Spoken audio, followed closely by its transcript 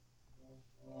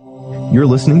You're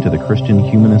listening to the Christian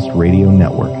Humanist Radio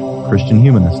Network,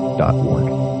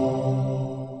 christianhumanist.org.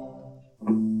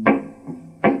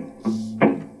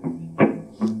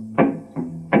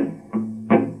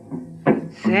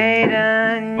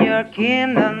 Satan, your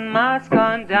kingdom must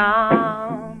come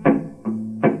down.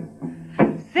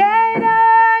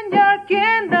 Satan, your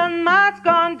kingdom must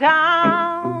come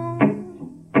down.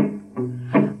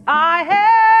 I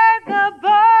heard the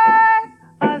voice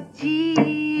of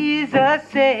Jesus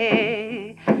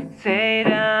say,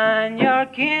 Satan, your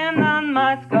kingdom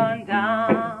must come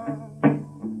down.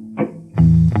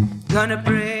 Gonna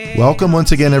pray. Welcome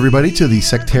once again, everybody, to the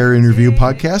Sectarian Review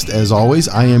podcast. As always,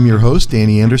 I am your host,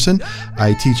 Danny Anderson.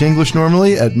 I teach English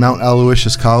normally at Mount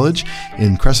Aloysius College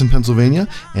in Crescent, Pennsylvania,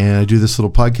 and I do this little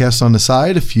podcast on the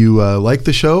side. If you like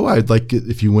the show, I'd like it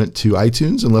if you went to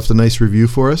iTunes and left a nice review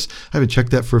for us. I haven't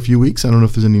checked that for a few weeks. I don't know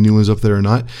if there's any new ones up there or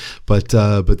not, but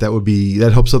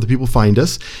that helps other people find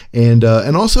us. And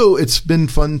also, it's been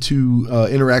fun to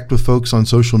interact with folks on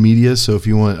social media. So if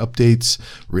you want updates,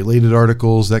 related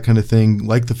articles, that kind of thing,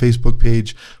 like the Facebook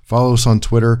page, follow us on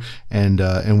Twitter, and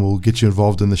we'll get you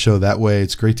involved in the show that way.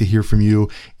 It's great to hear from you.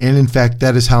 And in fact,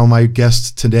 that is how my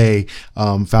guest today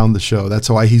found the show. That's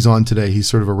why he's on today. He's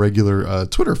sort of a regular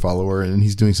Twitter follower, and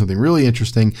he's doing something really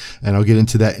interesting, and I'll get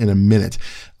into that in a minute.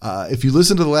 If you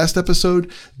listen to the last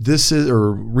episode,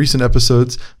 or recent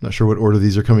episodes, I'm not sure what order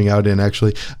these are coming out in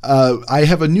actually, I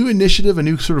have a new initiative, a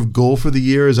new sort of goal for the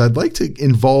year is I'd like to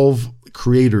involve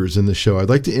creators in the show. I'd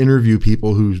like to interview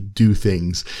people who do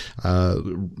things.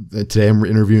 Today I'm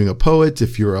interviewing a poet.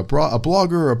 If you're a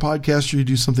blogger or a podcaster, you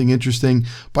do something interesting,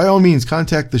 by all means,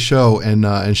 contact the show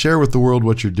and share with the world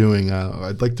what you're doing.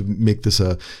 I'd like to make this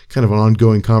a kind of an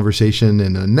ongoing conversation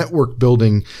and a network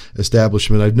building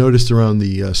establishment. I've noticed around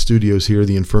the studios here,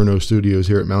 the Inferno studios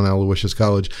here at Mount Aloysius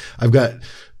College, I've got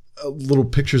little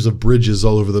pictures of bridges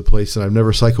all over the place, and I've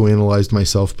never psychoanalyzed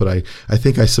myself, but I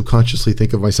think I subconsciously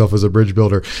think of myself as a bridge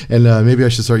builder, and maybe I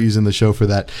should start using the show for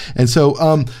that. And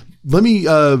so let me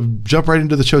jump right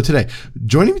into the show today.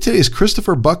 Joining me today is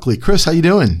Christopher Buckley. Chris, how you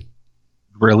doing?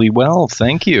 Really well,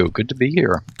 thank you. Good to be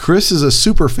here. Chris is a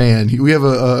super fan. We have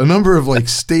a number of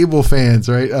stable fans,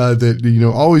 right?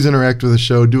 That always interact with the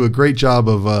show, do a great job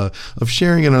of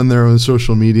sharing it on their own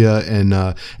social media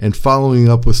and following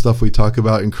up with stuff we talk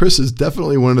about. And Chris is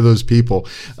definitely one of those people.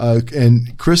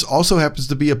 And Chris also happens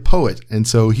to be a poet, and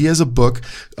so he has a book,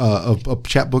 a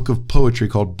chapbook of poetry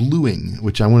called Bluing,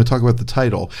 which I want to talk about the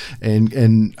title.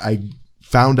 And I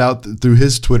found out through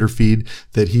his Twitter feed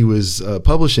that he was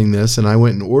publishing this, and I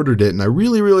went and ordered it, and I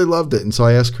really, really loved it. And so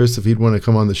I asked Chris if he'd want to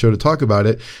come on the show to talk about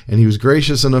it, and he was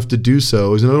gracious enough to do so.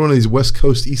 It was another one of these West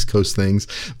Coast, East Coast things,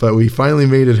 but we finally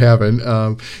made it happen.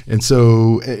 And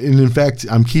in fact,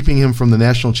 I'm keeping him from the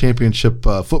national championship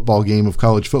football game of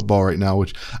college football right now,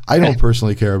 which I don't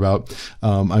personally care about.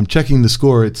 I'm checking the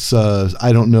score. It's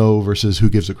I don't know versus who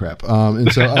gives a crap. But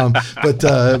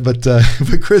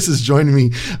Chris is joining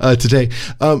me today.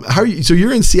 How are you? So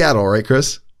you're in Seattle, right,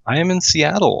 Chris? I am in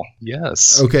Seattle,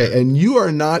 yes. Okay, and you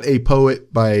are not a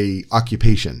poet by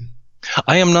occupation.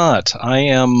 I am not. I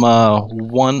am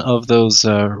one of those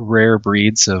rare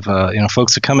breeds of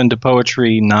folks who come into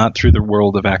poetry not through the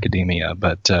world of academia,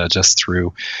 but just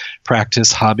through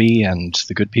practice, hobby, and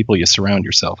the good people you surround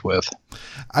yourself with.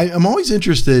 I'm always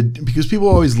interested because people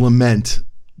always lament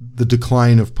the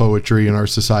decline of poetry in our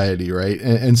society, right?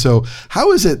 And so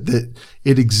how is it that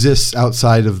it exists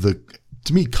outside of the,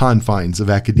 to me, confines of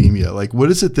academia? Like, how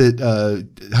is it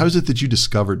that you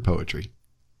discovered poetry?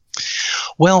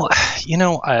 Well,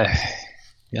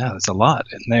 there's a lot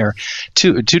in there.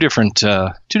 Two different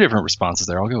responses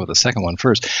there. I'll go with the second one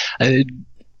first.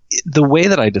 The way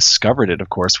that I discovered it, of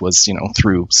course, was,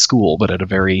 through school, but at a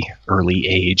very early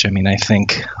age. I mean, I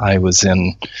think I was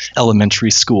in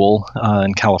elementary school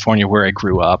in California where I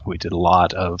grew up. We did a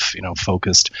lot of,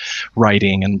 focused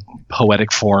writing and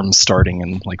poetic forms starting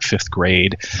in fifth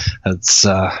grade. That's,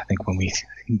 I think, when we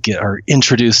are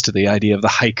introduced to the idea of the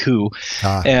haiku.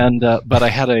 And but I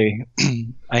had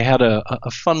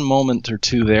a fun moment or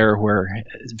two there where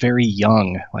very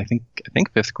young, I think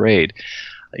fifth grade,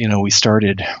 we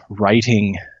started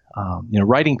writing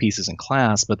pieces in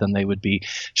class, but then they would be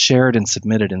shared and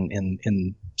submitted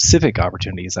in civic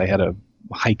opportunities. I had a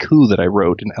haiku that I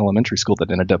wrote in elementary school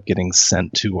that ended up getting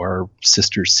sent to our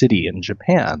sister city in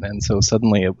Japan. And so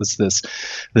suddenly it was this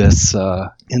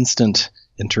instant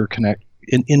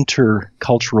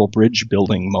intercultural bridge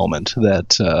building moment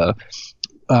that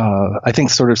I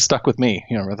think sort of stuck with me,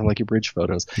 rather like your bridge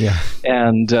photos. Yeah.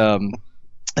 And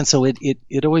so it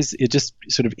just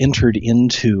sort of entered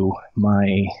into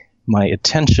my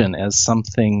attention as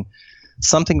something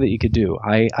something that you could do.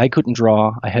 I couldn't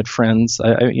draw. I had friends.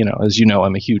 As you know,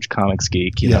 I'm a huge comics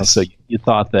geek. So you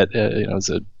thought that as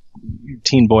a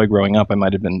teen boy growing up, I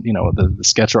might have been the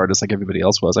sketch artist like everybody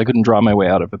else was. I couldn't draw my way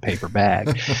out of a paper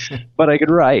bag, but I could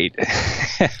write,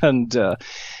 and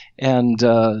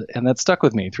that stuck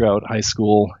with me throughout high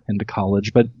school into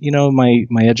college. But my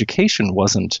education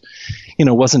wasn't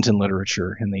in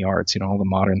literature, in the arts, all the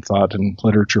modern thought and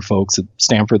literature folks at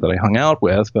Stanford that I hung out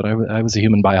with. But I was a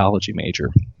human biology major,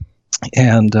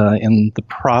 and in the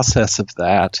process of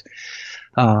that,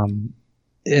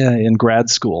 in grad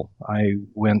school, I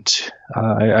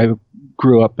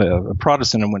grew up a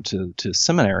Protestant and went to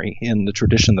seminary in the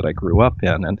tradition that I grew up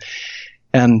in,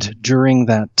 and during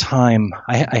that time,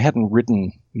 I hadn't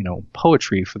written,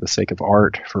 poetry for the sake of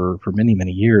art for many,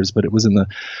 many years, but it was in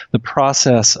the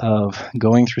process of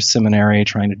going through seminary,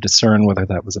 trying to discern whether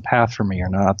that was a path for me or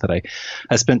not, that I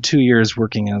spent 2 years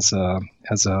working as a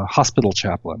hospital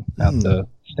chaplain at the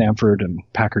Stanford and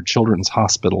Packard Children's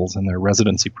Hospitals and their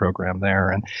residency program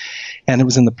there. And it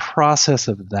was in the process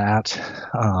of that,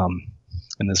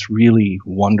 and this really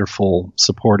wonderful,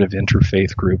 supportive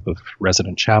interfaith group of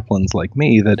resident chaplains like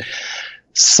me, that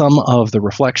some of the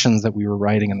reflections that we were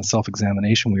writing and the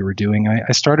self-examination we were doing,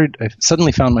 I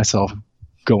suddenly found myself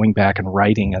going back and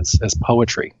writing as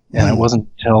poetry. And it wasn't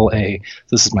until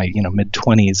this is my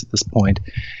mid-20s at this point,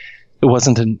 it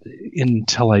wasn't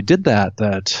until I did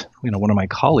that one of my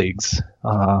colleagues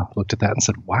looked at that and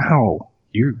said, "Wow,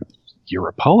 you're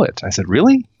a poet." I said,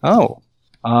 "Really? Oh.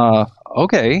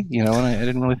 Okay," and I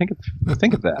didn't really think of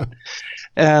that.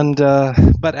 And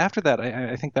but after that,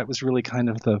 I think that was really kind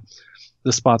of the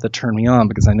spot that turned me on,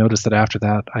 because I noticed that after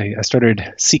that, I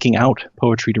started seeking out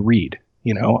poetry to read.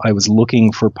 I was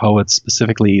looking for poets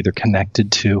specifically either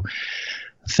connected to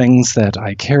things that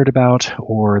I cared about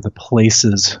or the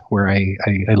places where I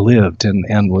lived,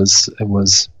 and was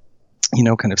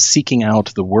kind of seeking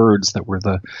out the words that were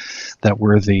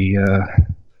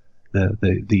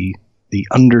the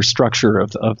understructure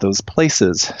of those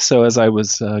places. So as I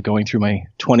was going through my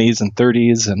 20s and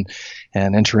 30s and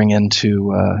entering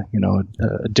into a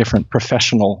different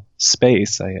professional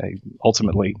space, I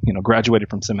ultimately graduated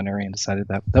from seminary and decided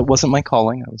that wasn't my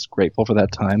calling. I was grateful for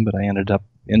that time, but I ended up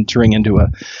entering into a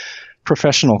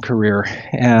professional career,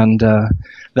 and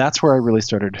that's where I really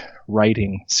started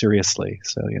writing seriously.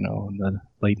 So in the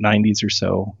late 90s or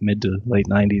so, mid to late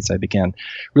 90s, I began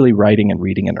really writing and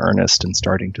reading in earnest and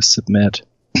starting to submit.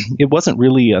 It wasn't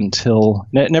really until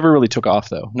it never really took off,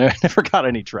 though. Never got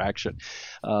any traction.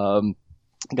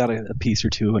 Got a piece or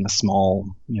two in a small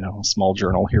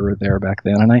journal here or there back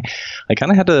then, and I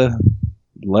kind of had to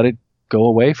let it go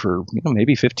away for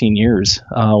maybe 15 years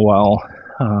while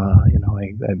I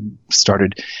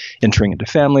started entering into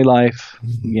family life,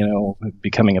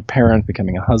 becoming a parent,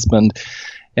 becoming a husband.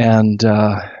 And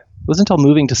it wasn't until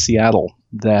moving to Seattle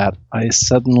that I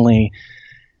suddenly,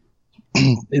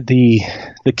 the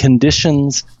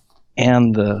conditions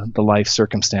and the life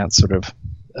circumstance sort of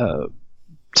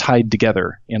tied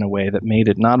together in a way that made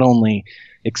it not only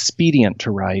expedient to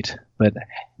write, but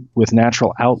with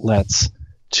natural outlets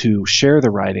to share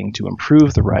the writing, to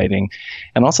improve the writing,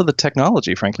 and also the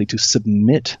technology, frankly, to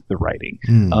submit the writing.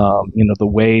 The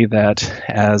way that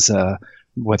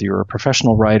whether you're a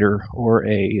professional writer or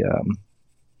a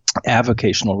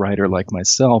avocational writer like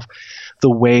myself, the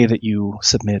way that you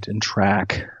submit and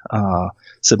track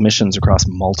submissions across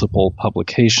multiple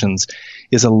publications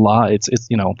is a lot. It's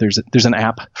there's an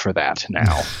app for that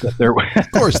now. Of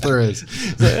course there is.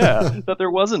 That there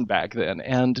wasn't back then,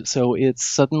 and so it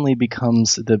suddenly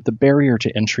becomes the barrier to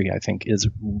entry, I think, is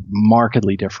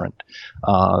markedly different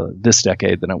this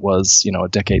decade than it was a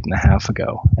decade and a half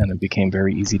ago, and it became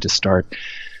very easy to start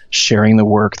sharing the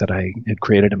work that I had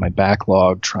created in my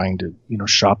backlog, trying to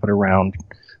shop it around,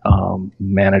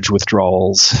 manage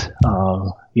withdrawals,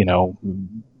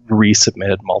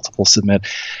 resubmit, multiple submit,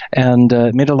 and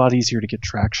it made it a lot easier to get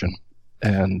traction.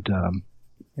 And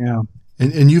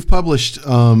And you've published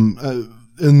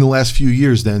in the last few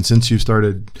years, then, since you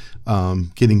started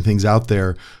getting things out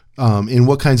there, in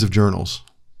what kinds of journals?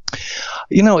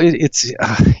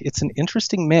 It's an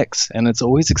interesting mix, and it's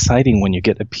always exciting when you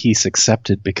get a piece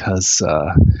accepted, because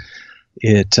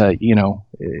you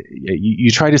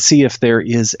try to see if there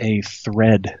is a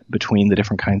thread between the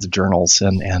different kinds of journals,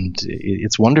 and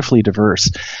it's wonderfully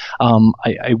diverse.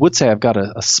 I would say I've got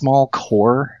a small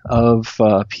core of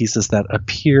pieces that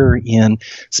appear in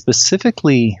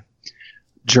specifically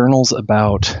journals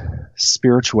about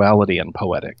spirituality and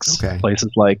poetics. Okay.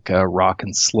 Places like Rock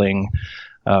and Sling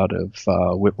out of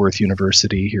Whitworth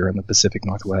University here in the Pacific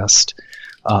Northwest.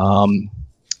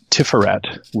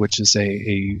 Tiferet, which is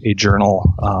a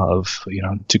journal of,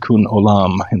 Tikkun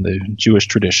Olam in the Jewish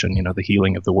tradition, the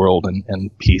healing of the world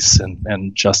and peace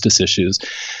and justice issues.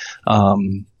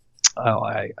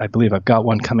 I believe I've got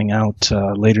one coming out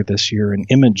later this year, an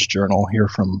image journal here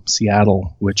from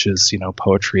Seattle, which is,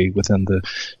 poetry within the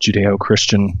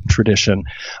Judeo-Christian tradition.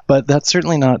 But that's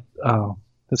certainly not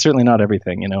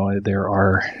everything. There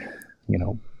are,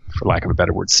 for lack of a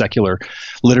better word, secular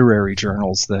literary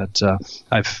journals that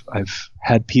I've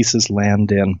had pieces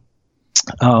land in.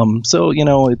 So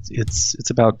it's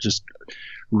about just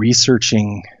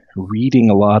reading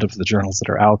a lot of the journals that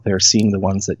are out there, seeing the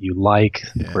ones that you like,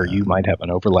 where you might have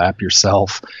an overlap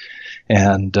yourself,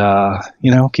 and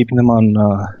keeping them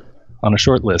on a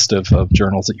short list of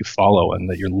journals that you follow and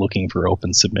that you're looking for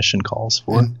open submission calls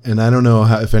for. And I don't know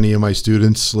if any of my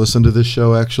students listen to this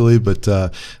show actually, but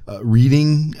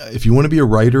reading, if you want to be a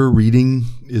writer, reading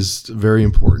is very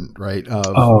important, right?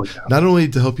 Not only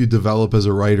to help you develop as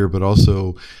a writer, but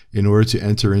also in order to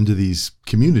enter into these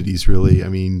communities, really. I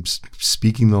mean,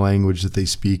 speaking the language that they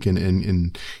speak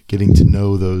and getting to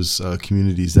know those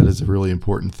communities, that is a really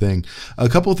important thing. A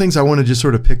couple of things I want to just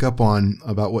sort of pick up on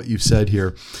about what you've said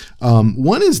here.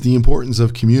 One is the importance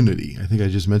of community. I think I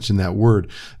just mentioned that word.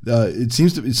 It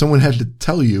seems to be someone had to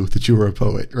tell you that you were a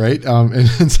poet, right?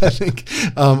 And so I think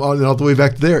all the way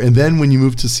back there. And then when you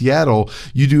moved to Seattle,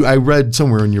 I read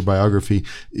somewhere in your biography,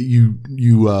 you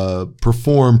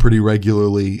perform pretty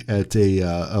regularly at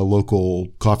a local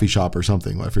coffee shop or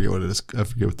something. I forget what it is. I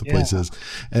forget what the place is.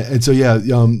 And so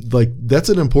like that's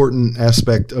an important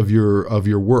aspect of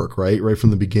your work, right? Right from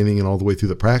the beginning and all the way through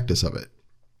the practice of it.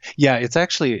 Yeah, it's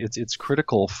actually it's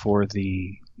critical for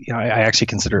the. I actually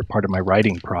consider it part of my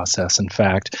writing process. In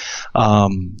fact, I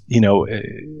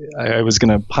was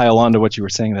going to pile on to what you were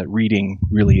saying, that reading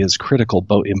really is critical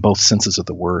in both senses of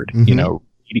the word. Mm-hmm.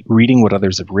 Reading what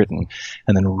others have written,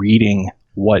 and then reading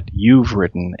what you've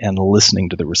written and listening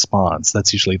to the response.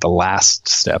 That's usually the last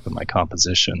step in my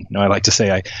composition. I like to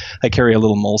say I carry a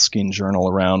little Moleskine journal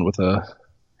around with a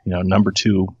number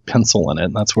 2 pencil in it.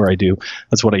 And that's what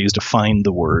I use to find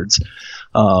the words.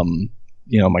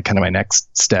 My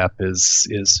next step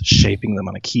is shaping them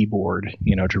on a keyboard,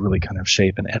 to really kind of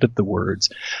shape and edit the words.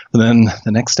 And then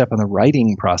the next step in the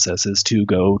writing process is to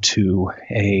go to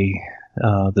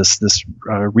this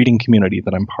reading community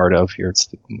that I'm part of here.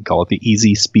 We call it the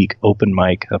Easy Speak Open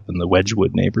Mic up in the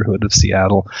Wedgwood neighborhood of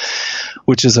Seattle,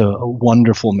 which is a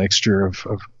wonderful mixture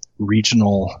of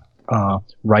regional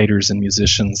writers and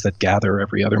musicians that gather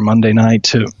every other Monday night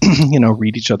to,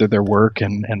 read each other their work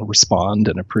and respond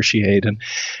and appreciate.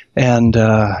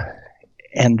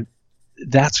 And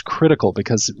that's critical,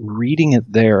 because reading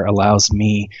it there allows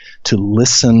me to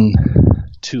listen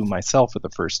to myself for the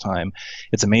first time.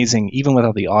 It's amazing. Even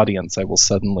without the audience, I will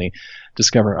suddenly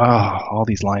discover, all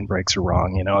these line breaks are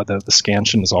wrong. The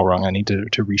scansion is all wrong. I need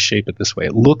to reshape it this way.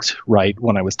 It looked right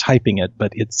when I was typing it,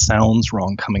 but it sounds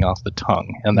wrong coming off the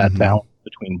tongue. And that balance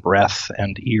between breath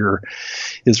and ear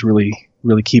is really,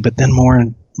 really key. But then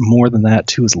more than that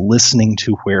too is listening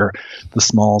to where the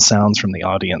small sounds from the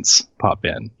audience pop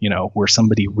in, where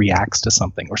somebody reacts to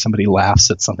something, or somebody laughs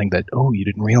at something that, you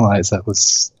didn't realize that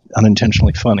was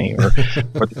unintentionally funny, or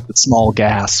the small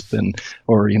gasp,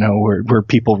 or where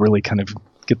people really kind of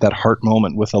get that heart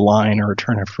moment with a line or a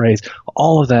turn of phrase.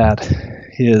 All of that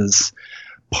is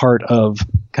part of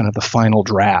kind of the final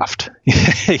draft,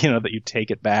 that you take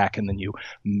it back and then you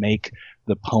make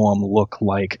the poem look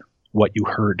like what you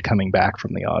heard coming back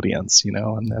from the audience,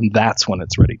 and that's when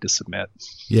it's ready to submit.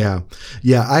 Yeah.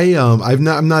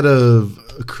 I'm not a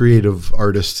creative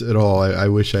artist at all. I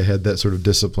wish I had that sort of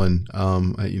discipline.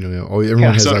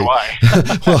 Everyone has. So do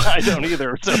I. Well, I don't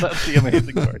either. So that's the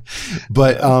amazing part.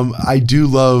 But I do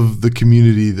love the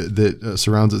community that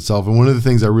surrounds itself. And one of the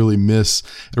things I really miss,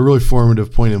 a really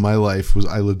formative point in my life, was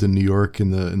I lived in New York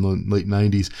in the late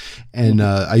 '90s, and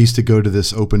I used to go to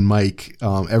this open mic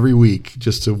every week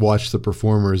just to watch the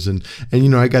performers, and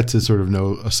I got to sort of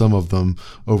know some of them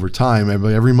over time.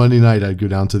 Every Monday night I'd go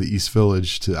down to the East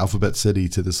Village, to Alphabet City,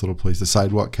 to this little place, the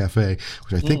Sidewalk Cafe,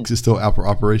 which I think is still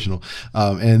operational.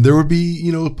 And there would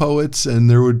be poets, and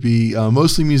there would be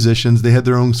mostly musicians. They had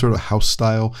their own sort of house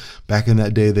style. Back in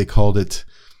that day they called it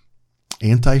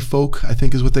anti-folk, I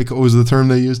think is what was the term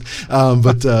they used.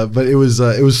 But it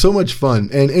was so much fun.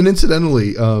 And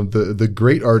incidentally, the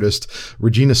great artist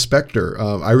Regina Spektor,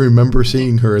 I remember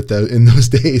seeing her in those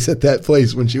days at that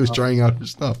place when she was trying out her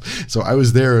stuff. So I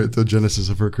was there at the genesis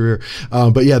of her career.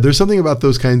 But yeah, there's something about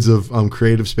those kinds of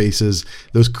creative spaces,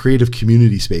 those creative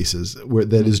community spaces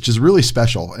that is just really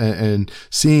special, and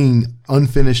seeing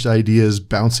unfinished ideas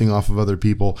bouncing off of other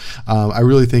people. I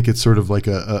really think it's sort of like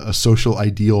a social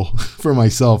ideal for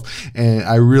myself, and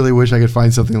I really wish I could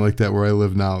find something like that where I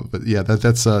live now. But yeah,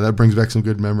 that brings back some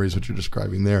good memories, what you're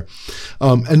describing there.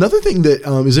 Another thing that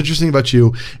is interesting about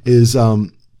you is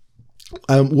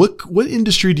what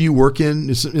industry do you work in?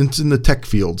 It's in the tech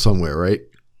field somewhere, right?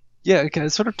 Yeah,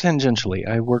 sort of tangentially.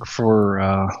 I work for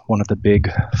one of the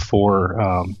big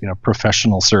four,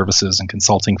 professional services and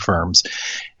consulting firms,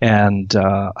 and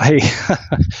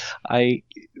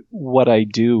what I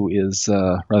do is,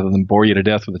 rather than bore you to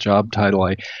death with a job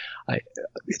title,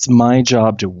 it's my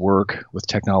job to work with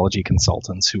technology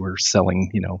consultants who are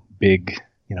selling, big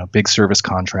service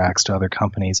contracts to other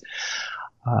companies.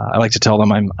 I like to tell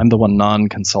them I'm the one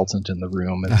non-consultant in the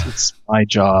room. It's my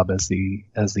job as the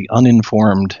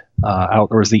uninformed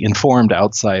or as the informed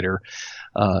outsider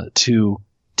to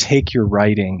take your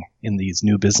writing in these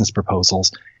new business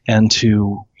proposals and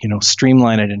to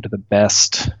streamline it into the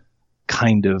best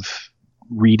kind of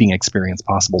reading experience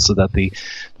possible, so that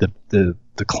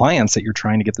the clients that you're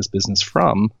trying to get this business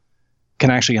from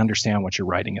can actually understand what you're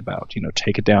writing about.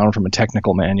 Take it down from a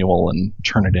technical manual and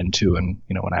turn it into an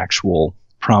actual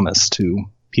promise to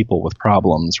people with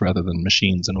problems rather than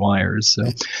machines and wires. So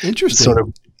interesting. Sort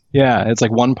of, yeah, it's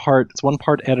like one part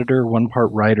editor, one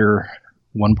part writer,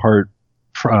 one part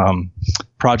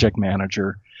project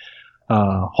manager,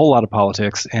 a whole lot of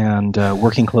politics, and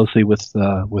working closely with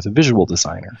a visual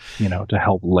designer, to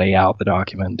help lay out the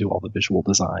document, do all the visual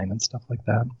design and stuff like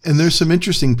that. And there's some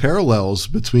interesting parallels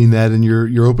between that and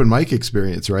your open mic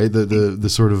experience, right? The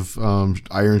sort of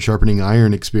iron sharpening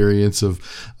iron experience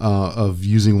of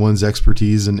using one's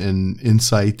expertise and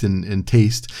insight and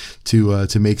taste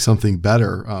to make something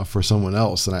better for someone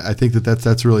else. And I think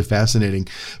that's really fascinating.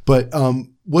 But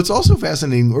what's also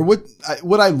fascinating, or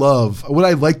what I love, what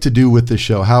I like to do with this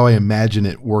show, how I imagine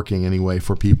it working anyway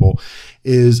for people,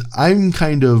 is I'm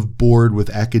kind of bored with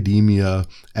academia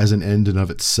as an end in of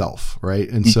itself, right?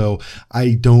 And so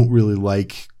I don't really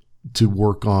like to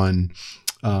work on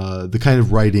the kind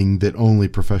of writing that only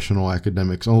professional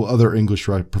academics, other English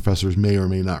professors may or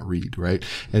may not read, right?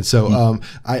 And so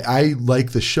I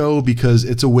like the show because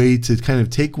it's a way to kind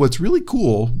of take what's really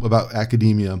cool about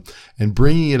academia and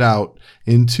bringing it out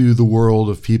into the world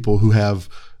of people who have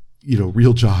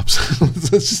real jobs, let's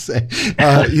just say,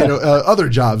 other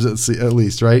jobs at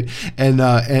least, right?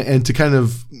 And to kind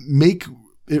of make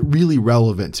it really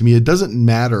relevant to me. It doesn't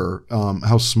matter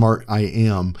how smart I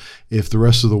am if the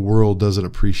rest of the world doesn't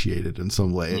appreciate it in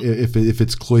some way, if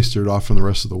it's cloistered off from the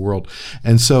rest of the world.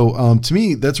 And so to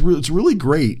me, it's really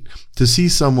great to see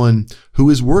someone who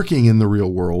is working in the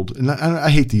real world. And I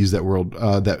hate to use that word,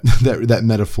 that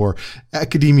metaphor.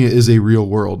 Academia is a real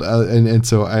world, and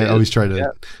so I always try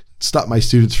to stop my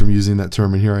students from using that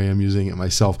term, and here I am using it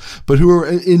myself, but who are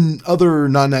in other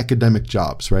non-academic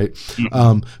jobs, right?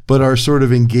 But are sort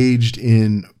of engaged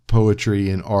in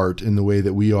poetry and art in the way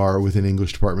that we are within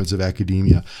English departments of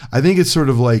academia. I think it's sort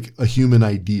of like a human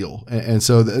ideal. And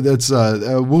so that's,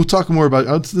 we'll talk more about,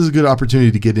 this is a good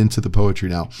opportunity to get into the poetry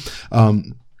now.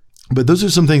 But those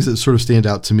are some things that sort of stand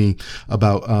out to me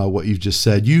about what you've just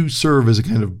said. You serve as a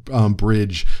kind of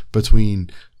bridge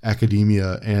between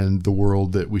academia and the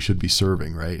world that we should be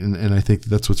serving, right? And I think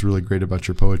that's what's really great about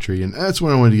your poetry. And that's why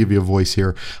I wanted to give you a voice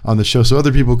here on the show so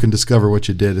other people can discover what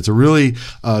you did. It's a really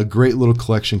great little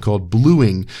collection called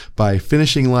Bluing by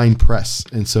Finishing Line Press.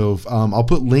 And so I'll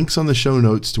put links on the show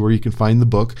notes to where you can find the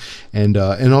book. And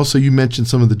also you mentioned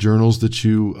some of the journals that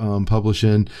you publish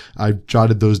in. I've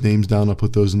jotted those names down. I'll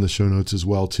put those in the show notes as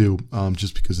well too,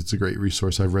 just because it's a great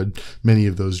resource. I've read many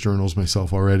of those journals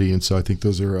myself already. And so I think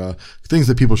those are things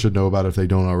that people should know about if they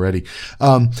don't already.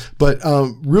 But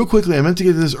real quickly, I meant to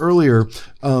get to this earlier.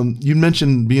 You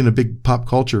mentioned being a big pop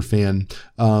culture fan.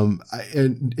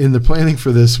 And in the planning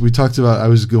for this, we talked about I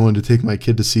was going to take my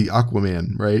kid to see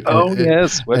Aquaman, right? Oh,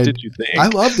 yes. What did you think? I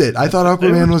loved it. I thought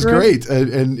Aquaman was great.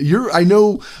 And I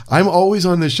know I'm always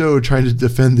on the show trying to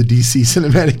defend the DC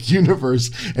cinematic universe,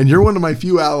 and you're one of my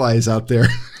few allies out there.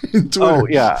 Oh,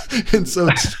 yeah. And so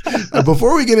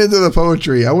before we get into the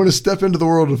poetry, I want to step into the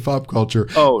world of pop culture.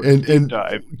 Oh, and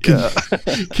dive.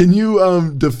 Can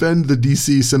you defend the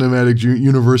DC cinematic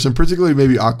universe, and particularly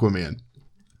maybe Aquaman?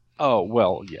 Oh,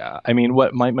 well, yeah. I mean,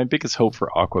 what my biggest hope for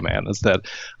Aquaman is that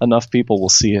enough people will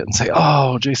see it and say,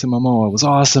 "Oh, Jason Momoa was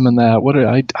awesome in that.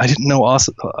 I didn't know I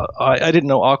didn't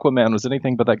know Aquaman was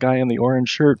anything but that guy in the orange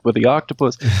shirt with the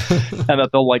octopus," and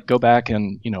that they'll like go back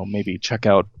and maybe check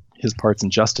out his parts in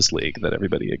Justice League that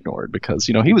everybody ignored, because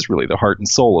he was really the heart and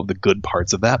soul of the good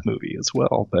parts of that movie as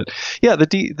well. But yeah, the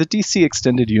DC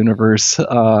extended universe,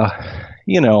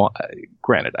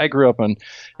 granted, I grew up on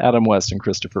Adam West and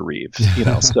Christopher Reeve,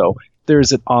 so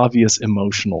there's an obvious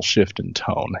emotional shift in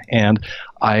tone, and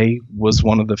I was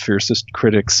one of the fiercest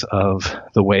critics of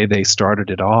the way they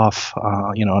started it off,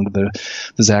 under the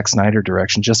Zack Snyder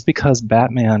direction, just because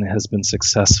Batman has been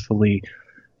successfully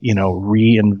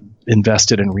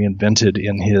invested and reinvented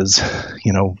in his,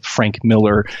 Frank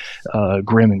Miller,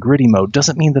 grim and gritty mode,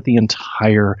 doesn't mean that the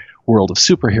entire world of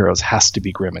superheroes has to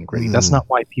be grim and gritty. That's not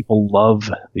why people love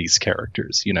these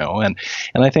characters, and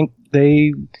I think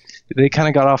they kind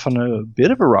of got off on a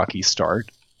bit of a rocky start,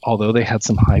 although they had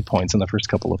some high points in the first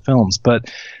couple of films.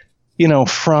 But,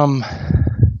 from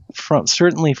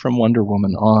certainly from Wonder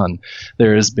Woman on,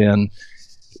 there has been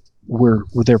where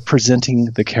they're presenting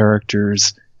the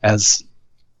characters as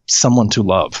someone to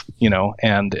love,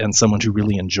 and someone to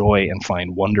really enjoy and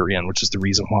find wonder in, which is the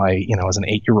reason why, as an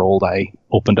 8-year-old, I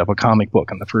opened up a comic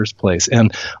book in the first place.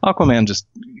 And Aquaman just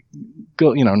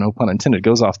no pun intended,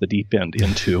 goes off the deep end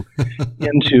into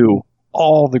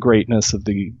all the greatness of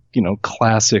the,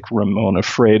 classic Ramona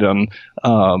Fradon,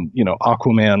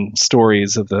 Aquaman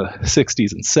stories of the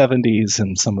 60s and 70s,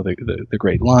 and some of the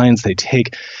great lines. They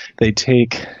take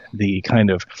the kind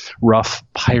of rough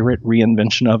pirate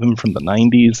reinvention of him from the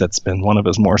 90s. That's been one of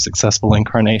his more successful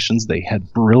incarnations. They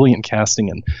had brilliant casting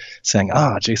and saying,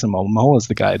 Jason Momoa is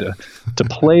the guy to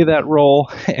play that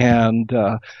role. And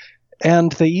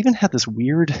they even had this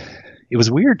weird, it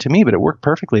was weird to me, but it worked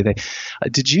perfectly.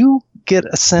 Did you get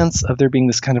a sense of there being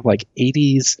this kind of like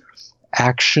 80s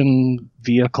action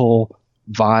vehicle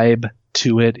vibe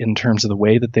to it, in terms of the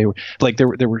way that they were like, there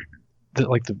were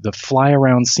the fly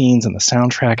around scenes, and the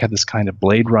soundtrack had this kind of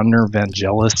Blade Runner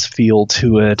Vangelis feel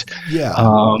to it. Yeah.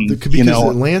 Because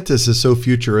Atlantis is so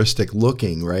futuristic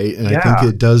looking, right? And I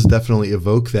think it does definitely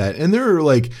evoke that. And there are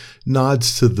like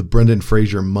nods to the Brendan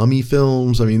Fraser Mummy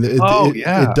films. I mean,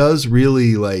 it does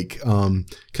really like kind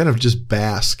of just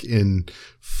bask in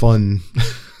fun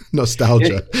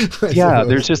nostalgia.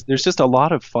 There's just a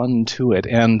lot of fun to it.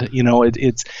 And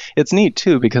it's neat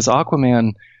too, because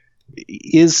Aquaman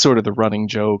is sort of the running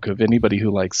joke of anybody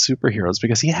who likes superheroes,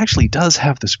 because he actually does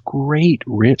have this great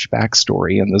rich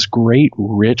backstory and this great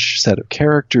rich set of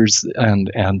characters and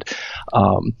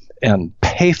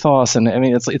pathos, and I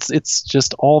mean it's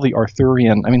just all the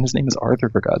Arthurian. I mean, his name is Arthur,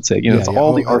 for God's sake. It's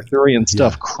all the Arthurian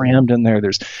stuff crammed in there.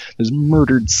 There's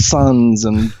murdered sons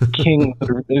and kings,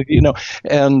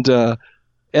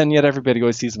 and yet everybody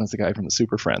always sees him as the guy from the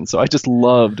Super Friends. So I just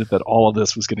loved that all of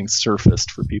this was getting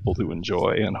surfaced for people to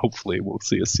enjoy, and hopefully we'll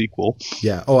see a sequel.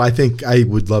 Yeah. Oh, I think I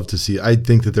would love to see it. I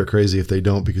think that they're crazy if they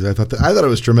don't, because I thought it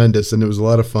was tremendous, and it was a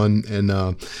lot of fun, and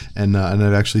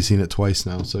I've actually seen it twice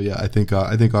now. So yeah, I think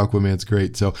Aquaman's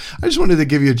great. So I just wanted to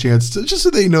give you a chance to, just so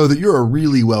they know that you're a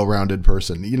really well-rounded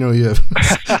person. You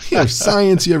have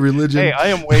science, you have religion. Hey, I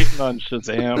am waiting on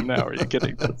Shazam now. Are you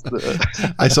kidding?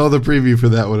 I saw the preview for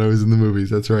that when I was in the movies.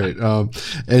 That's right.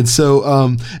 And so,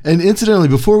 and incidentally,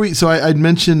 I'd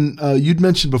mentioned, you'd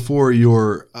mentioned before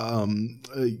your,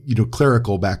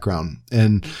 clerical background,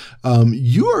 and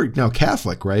you are now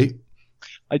Catholic, right?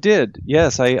 I did.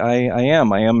 Yes, I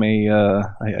am.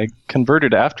 I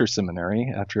converted after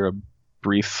seminary, after a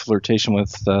brief flirtation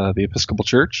with the Episcopal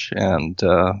Church, and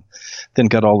then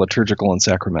got all liturgical and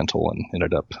sacramental, and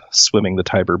ended up swimming the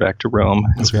Tiber back to Rome.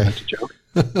 As we had to joke.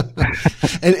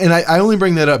 and I only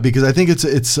bring that up because I think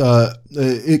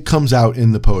it comes out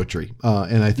in the poetry,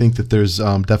 and I think that there's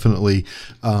definitely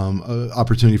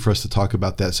opportunity for us to talk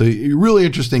about that. So you're a really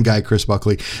interesting guy, Chris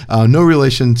Buckley. No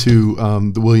relation to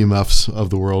the William F's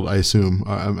of the world, I assume.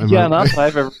 Not that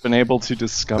I've ever been able to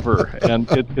discover, and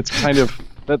it's kind of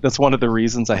that's one of the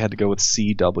reasons I had to go with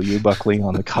C.W. Buckley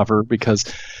on the cover, because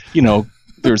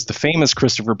there's the famous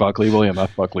Christopher Buckley, William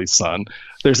F. Buckley's son.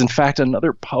 There's, in fact,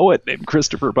 another poet named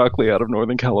Christopher Buckley out of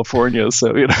Northern California.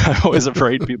 So, I'm always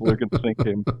afraid people are going to think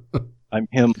I'm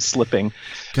him slipping.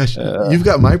 Gosh, you've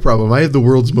got my problem. I have the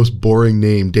world's most boring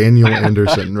name, Daniel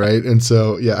Anderson, right? And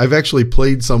so, I've actually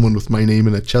played someone with my name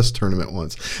in a chess tournament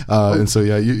once. And so,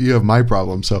 you have my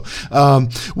problem. So,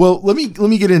 well, let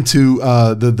me get into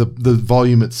the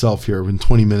volume itself here in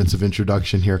 20 minutes of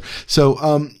introduction here.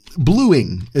 So,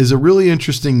 Bluing is a really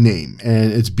interesting name,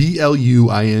 and it's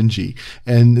Bluing.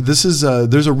 And this is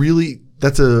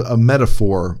that's a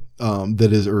metaphor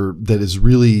that is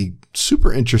really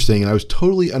super interesting, and I was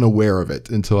totally unaware of it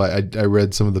until I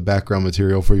read some of the background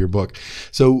material for your book.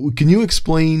 So can you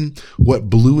explain what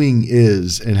bluing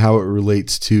is and how it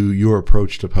relates to your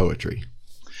approach to poetry?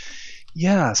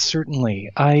 Yeah, certainly.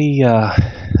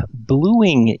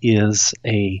 Bluing is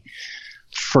a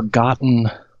forgotten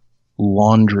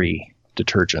laundry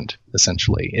detergent,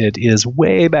 essentially. It is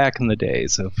way back in the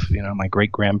days of, my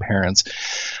great-grandparents,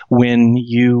 when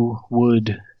you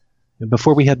would,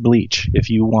 before we had bleach, if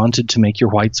you wanted to make your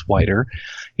whites whiter,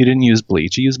 you didn't use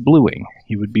bleach, you used bluing.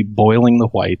 You would be boiling the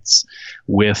whites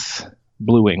with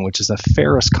bluing, which is a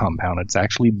ferrous compound. It's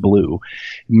actually blue.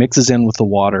 It mixes in with the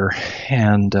water,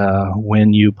 and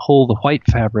when you pull the white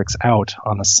fabrics out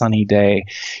on a sunny day,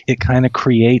 it kind of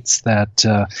creates that,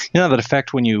 that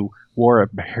effect when you wore a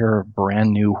pair of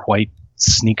brand new white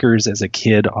sneakers as a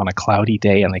kid on a cloudy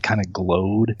day and they kind of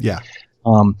glowed. Yeah.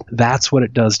 That's what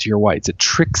it does to your whites. It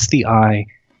tricks the eye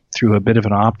through a bit of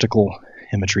an optical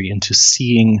imagery into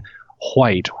seeing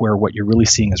white, where what you're really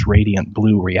seeing is radiant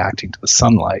blue reacting to the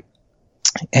sunlight.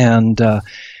 And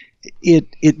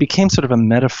it became sort of a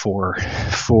metaphor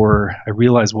for, I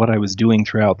realized, what I was doing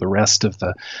throughout the rest of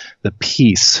the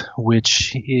piece,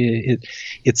 which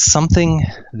it's something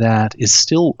that is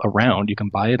still around. You can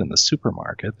buy it in the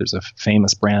supermarket. There's a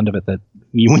famous brand of it that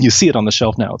when you see it on the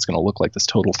shelf now, it's going to look like this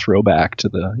total throwback to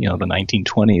the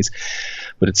 1920s,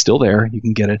 but it's still there. You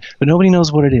can get it, but nobody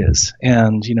knows what it is.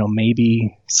 And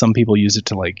maybe some people use it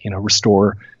to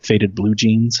restore faded blue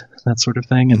jeans, that sort of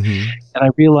thing. And and I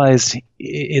realized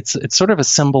it's sort of a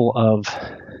symbol of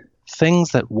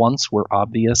things that once were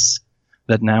obvious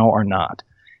that now are not,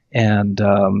 and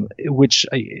which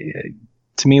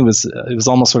to me was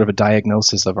almost sort of a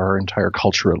diagnosis of our entire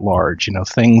culture at large.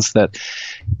 Things that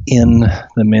in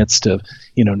the midst of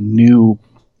new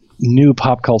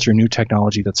pop culture, new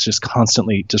technology that's just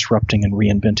constantly disrupting and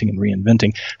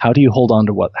reinventing. How do you hold on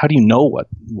to what? How do you know what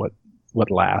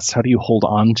lasts? How do you hold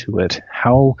on to it?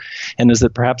 And is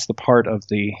it perhaps the part of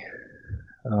the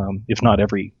if not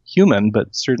every human,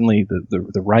 but certainly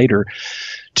the writer,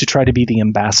 to try to be the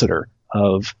ambassador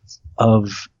of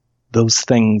those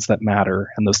things that matter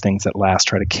and those things that last,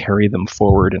 try to carry them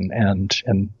forward and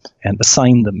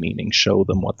assign them meaning, show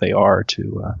them what they are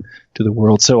to the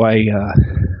world. So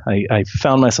I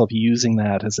found myself using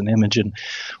that as an image in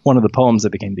one of the poems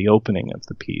that became the opening of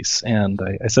the piece, and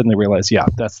I suddenly realized, yeah,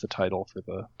 that's the title for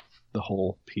the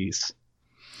whole piece.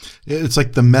 It's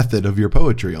like the method of your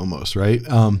poetry almost, right?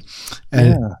 And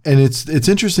it's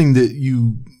interesting that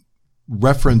you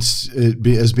reference it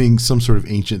as being some sort of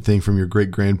ancient thing from your great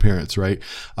grandparents, right?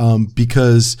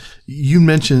 Because you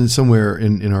mentioned somewhere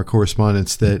in our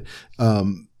correspondence that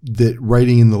that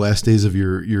writing in the last days of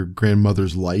your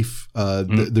grandmother's life,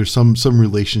 there's some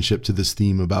relationship to this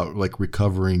theme about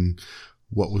recovering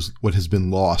what has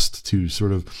been lost, to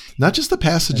sort of not just the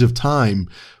passage of time,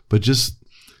 but just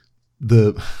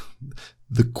the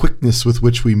quickness with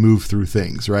which we move through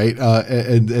things, right?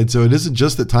 And so it isn't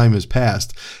just that time has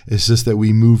passed; it's just that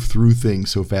we move through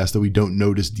things so fast that we don't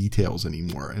notice details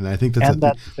anymore. And I think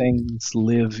that things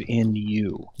live in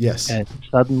you. Yes. And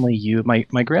suddenly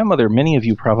my grandmother. Many of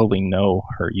you probably know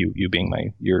her. You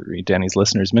being your Danny's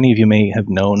listeners. Many of you may have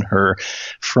known her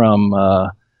from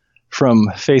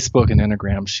Facebook and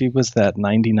Instagram. She was that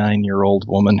 99-year-old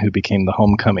woman who became the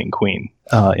homecoming queen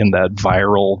in that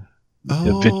viral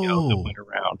video that went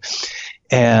around.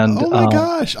 And oh my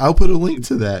gosh, I'll put a link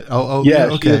to that.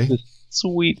 Okay. She was this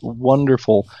sweet,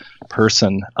 wonderful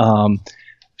person.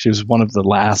 She was one of the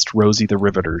last Rosie the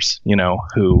Riveters,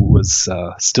 who was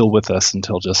still with us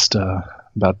until just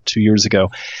about 2 years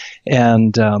ago.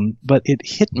 And but it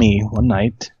hit me one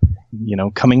night,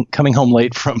 coming home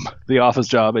late from the office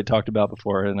job I talked about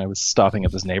before, and I was stopping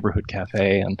at this neighborhood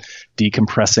cafe and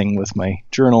decompressing with my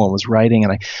journal and was writing,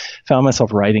 and I found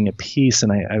myself writing a piece,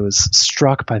 and I was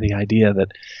struck by the idea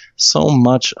that so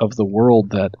much of the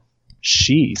world that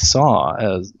she saw,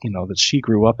 as that she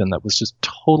grew up in, that was just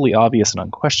totally obvious and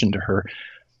unquestioned to her,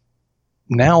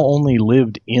 now only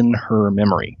lived in her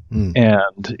memory.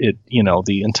 And it,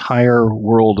 the entire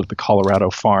world of the Colorado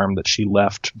farm that she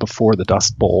left before the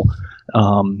Dust Bowl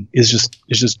is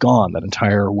just gone, that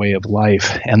entire way of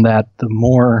life. And that the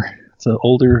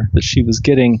older that she was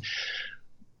getting,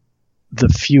 the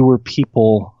fewer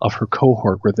people of her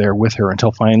cohort were there with her,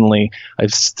 until finally I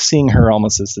was seeing her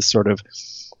almost as this sort of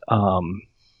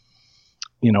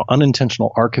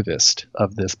unintentional archivist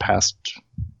of this past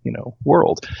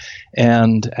world.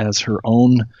 And as her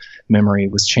own memory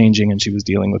was changing and she was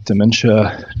dealing with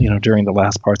dementia, during the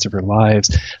last parts of her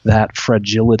lives, that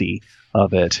fragility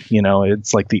of it,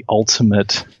 it's like the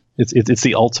ultimate It's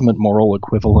the ultimate moral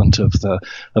equivalent of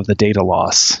the data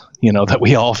loss, that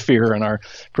we all fear in our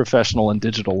professional and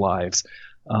digital lives.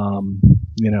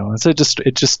 And so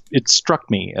it struck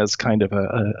me as kind of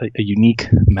a unique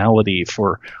malady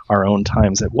for our own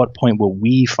times. At what point will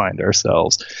we find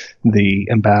ourselves the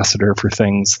ambassador for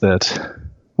things that,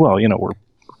 well,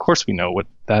 of course we know what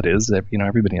that is.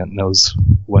 Everybody knows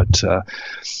what,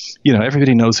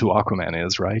 everybody knows who Aquaman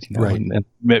is, right? Right. And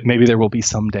maybe there will be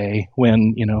some day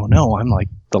when, no, I'm like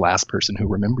the last person who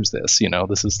remembers this.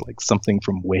 This is like something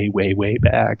from way, way, way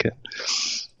back.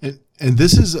 And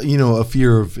this is, a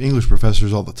fear of English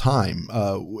professors all the time.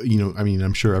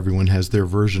 I'm sure everyone has their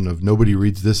version of nobody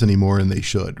reads this anymore and they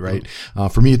should, right?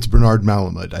 For me, it's Bernard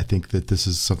Malamud. I think that this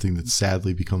is something that's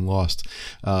sadly become lost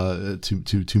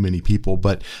to many people.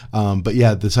 But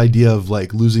yeah, this idea of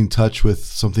like losing touch with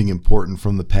something important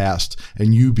from the past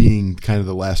and you being kind of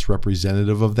the last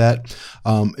representative of that.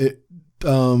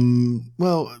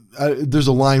 There's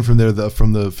a line from there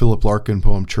from the Philip Larkin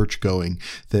poem "Church Going"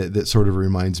 that sort of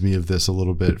reminds me of this a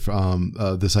little bit.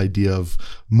 This idea of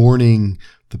mourning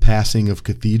the passing of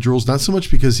cathedrals, not so much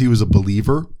because he was a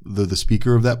believer, the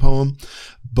speaker of that poem,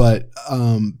 but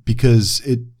because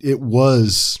it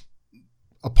was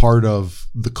a part of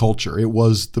the culture. It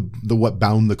was the what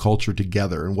bound the culture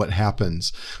together, and what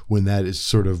happens when that is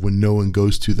sort of when no one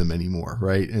goes to them anymore,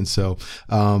 right? And so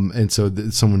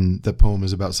that poem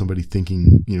is about somebody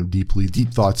thinking, deep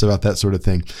thoughts about that sort of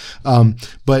thing.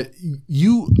 But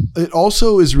it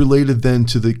also is related then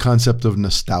to the concept of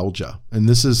nostalgia, and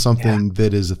this is something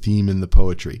that is a theme in the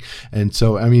poetry. And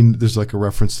so, there's like a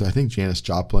reference to I think Janis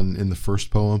Joplin in the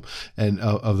first poem and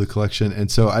of the collection.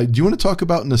 And so, do you want to talk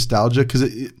about nostalgia?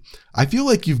 Because I feel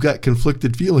like you've got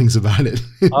conflicted feelings about it.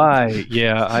 I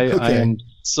am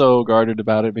so guarded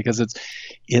about it because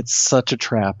it's such a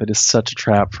trap. It is such a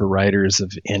trap for writers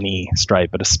of any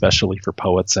stripe, but especially for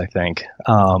poets, I think,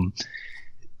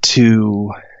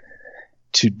 to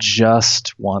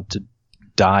just want to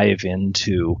dive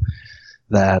into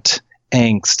that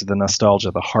angst, the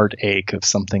nostalgia, the heartache of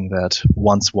something that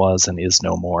once was and is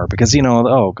no more. Because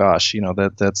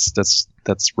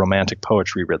that's romantic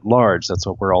poetry writ large. That's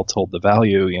what we're all told to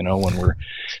value, when we're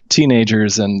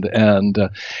teenagers, and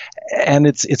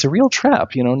it's a real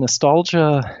trap.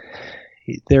 Nostalgia,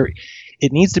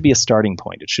 it needs to be a starting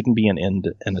point. It shouldn't be an end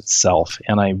in itself.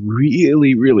 And I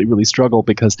really, really, really struggle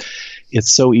because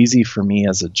it's so easy for me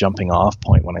as a jumping off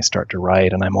point when I start to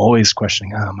write, and I'm always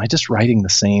questioning, am I just writing the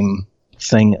same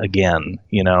thing again?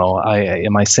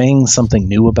 Am I saying something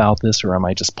new about this, or am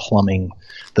I just plumbing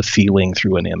the feeling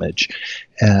through an image?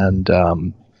 And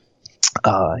so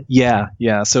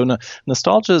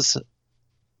nostalgia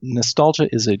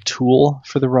is a tool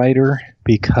for the writer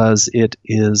because it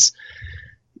is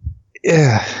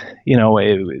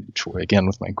again,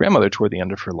 with my grandmother toward the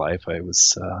end of her life, I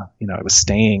was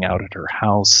staying out at her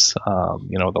house,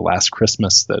 the last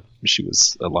Christmas that she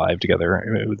was alive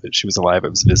I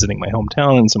was visiting my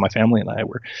hometown. And so my family and I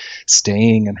were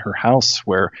staying in her house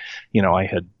where, I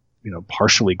had,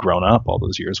 partially grown up all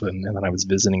those years and then I was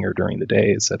visiting her during the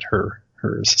days at her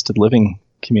assisted living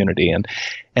community,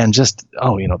 and just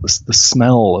the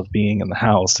smell of being in the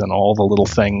house and all the little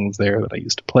things there that I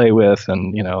used to play with,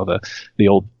 and the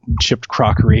old chipped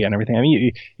crockery and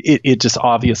everything. It just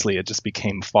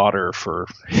became fodder for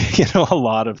a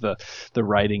lot of the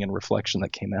writing and reflection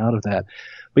that came out of that.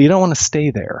 But you don't want to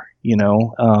stay there.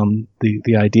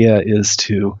 The idea is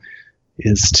to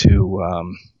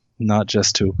not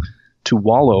just to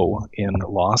wallow in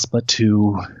loss, but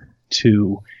to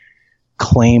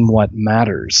claim what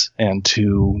matters and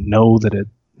to know that it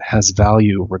has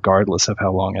value regardless of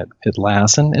how long it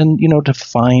lasts, and to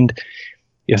find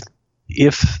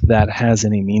if that has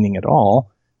any meaning at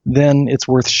all, then it's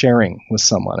worth sharing with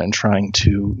someone and trying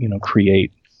to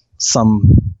create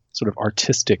some sort of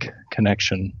artistic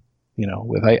connection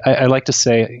with. I like to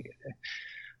say,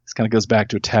 this kind of goes back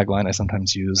to a tagline I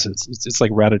sometimes use. It's like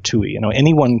Ratatouille.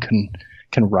 Anyone can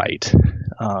write.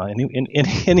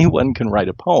 Anyone can write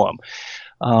a poem.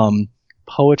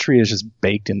 Poetry is just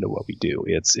baked into what we do.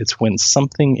 It's when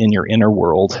something in your inner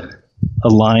world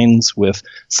aligns with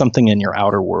something in your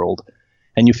outer world,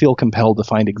 and you feel compelled to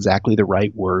find exactly the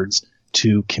right words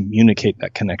to communicate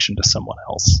that connection to someone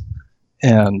else.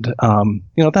 And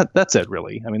that's it,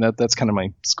 really. That's kind of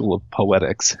my school of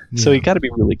poetics. Yeah. So you got to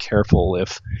be really careful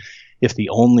if the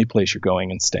only place you're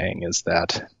going and staying is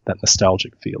that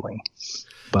nostalgic feeling.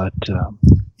 But to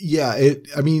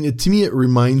me, it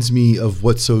reminds me of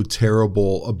what's so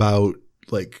terrible about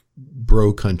like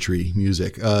bro country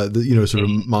music, sort of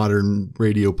modern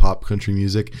radio pop country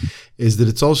music, is that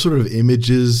it's all sort of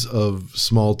images of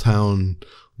small town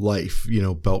life,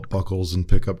 belt buckles and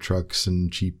pickup trucks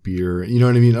and cheap beer, you know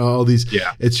what I mean? All these,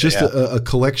 it's just a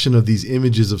collection of these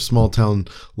images of small town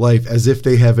life as if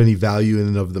they have any value in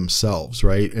and of themselves,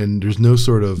 right? And there's no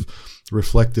sort of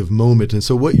reflective moment. And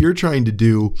so what you're trying to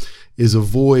do is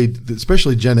avoid,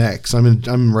 especially Gen X.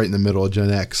 I'm right in the middle of Gen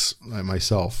X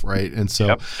myself, right? And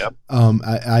so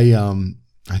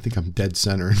I think I'm dead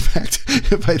center. In fact,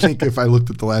 if I looked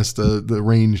at the last the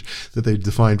range that they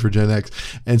defined for Gen X,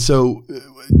 and so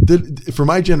for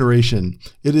my generation,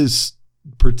 it is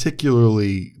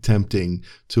particularly tempting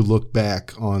to look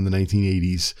back on the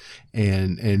 1980s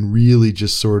and really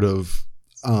just sort of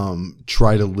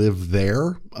try to live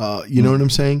there. You know what I'm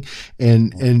saying?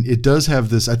 And it does have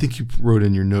this, I think you wrote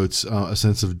in your notes, a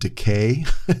sense of decay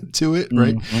to it,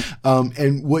 right?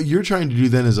 And what you're trying to do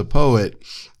then as a poet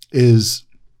is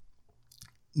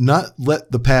not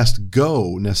let the past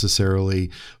go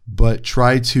necessarily, but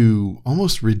try to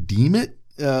almost redeem it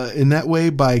in that way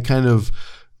by kind of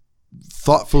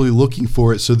thoughtfully looking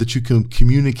for it so that you can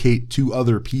communicate to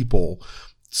other people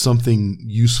something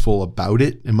useful about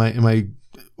it. Am I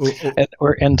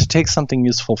and to take something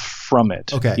useful from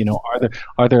it. Okay.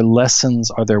 Are there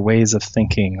lessons? Are there ways of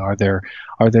thinking? Are there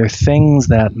things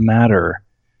that matter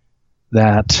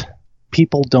that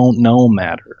people don't know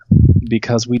matter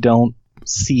because we don't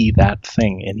see that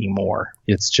thing anymore?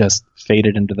 It's just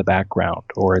faded into the background,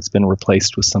 or it's been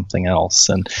replaced with something else.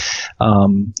 And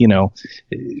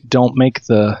don't make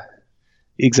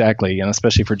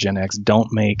especially for Gen X,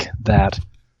 don't make that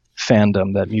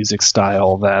fandom, that music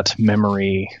style, that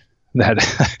memory, that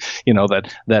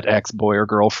that ex-boy or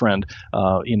girlfriend,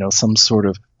 some sort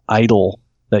of idol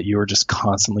that you're just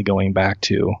constantly going back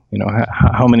to.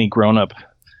 How many grown-up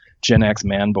Gen X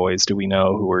man boys do we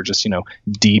know who are just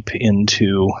deep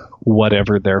into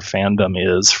whatever their fandom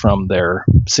is from their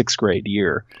 6th grade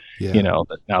year?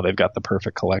 That now they've got the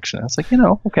perfect collection. It's like,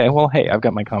 okay, well, hey, I've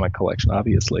got my comic collection,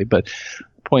 obviously, but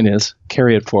the point is,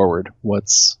 carry it forward.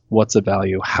 What's of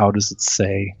value? How does it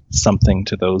say something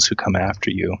to those who come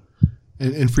after you?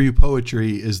 And for you,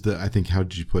 poetry is how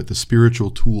did you put it, the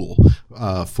spiritual tool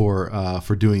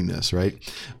for doing this, right?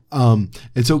 And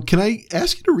so can I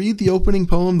ask you to read the opening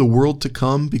poem, The World to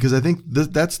Come? Because I think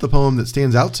that's the poem that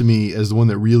stands out to me as the one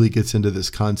that really gets into this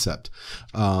concept,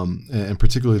 and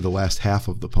particularly the last half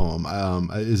of the poem.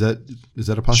 Is that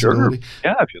a possibility? Sure.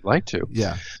 Yeah, if you'd like to.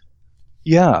 Yeah.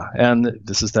 Yeah, and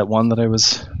this is that one that I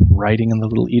was writing in the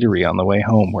little eatery on the way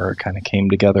home where it kind of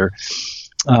came together.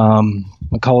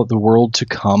 I call it The World to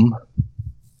Come.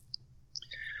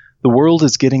 The world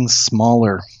is getting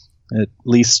smaller, at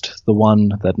least the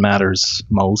one that matters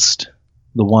most.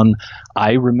 The one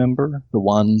I remember, the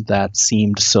one that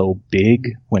seemed so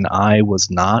big when I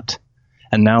was not,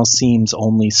 and now seems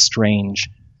only strange.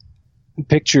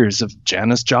 Pictures of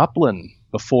Janis Joplin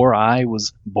before I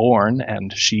was born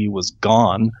and she was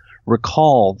gone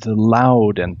recall the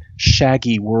loud and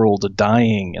shaggy world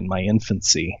dying in my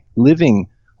infancy, living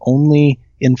only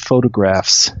in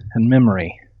photographs and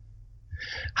memory.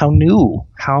 How new,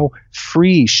 how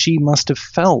free she must have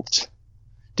felt.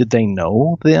 Did they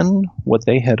know then what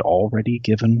they had already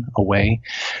given away?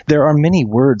 There are many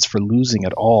words for losing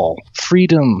it all.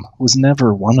 Freedom was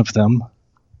never one of them.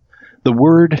 The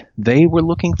word they were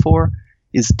looking for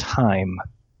is time.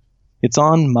 It's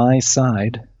on my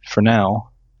side for now.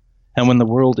 And when the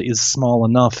world is small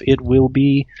enough, it will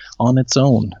be on its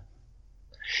own.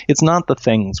 It's not the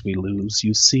things we lose,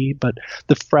 you see, but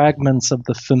the fragments of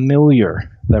the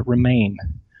familiar that remain,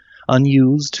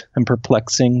 unused and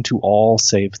perplexing to all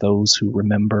save those who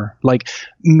remember, like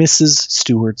Mrs.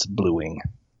 Stewart's bluing,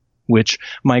 which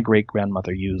my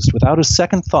great-grandmother used without a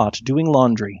second thought, doing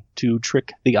laundry to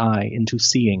trick the eye into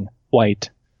seeing white.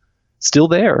 Still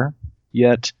there,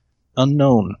 yet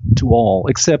unknown to all,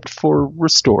 except for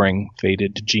restoring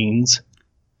faded jeans.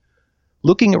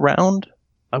 Looking around,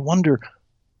 I wonder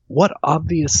what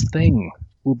obvious thing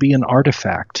will be an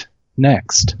artifact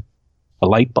next? A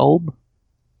light bulb?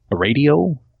 A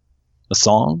radio? A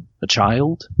song? A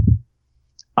child?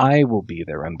 I will be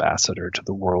their ambassador to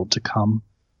the world to come.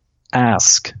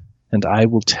 Ask, and I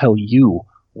will tell you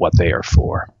what they are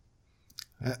for.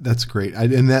 That's great.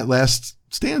 And that last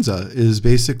stanza is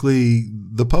basically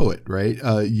the poet, right?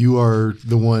 You are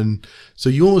the one. So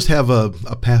you almost have a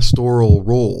pastoral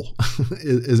role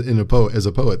as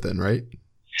a poet then, right?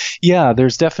 Yeah,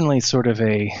 there's definitely sort of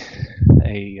a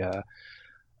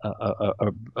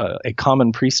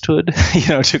common priesthood,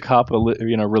 to cop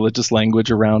religious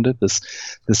language around it.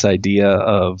 This idea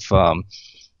of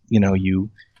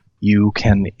you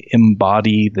can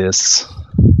embody this,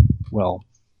 well,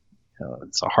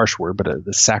 it's a harsh word, but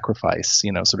the sacrifice,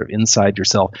 sort of inside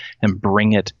yourself, and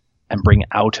bring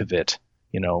out of it,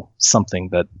 something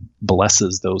that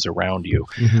blesses those around you.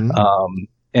 Mm-hmm.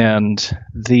 And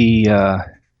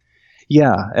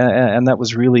and that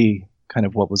was really kind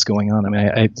of what was going on. I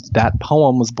mean, that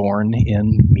poem was born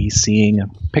in me seeing a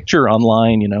picture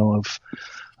online, of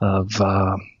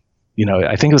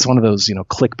I think it was one of those,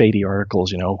 clickbaity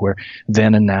articles, where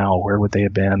then and now, where would they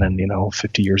have been? And,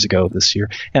 50 years ago this year.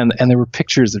 And there were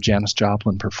pictures of Janis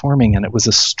Joplin performing, and it was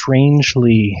a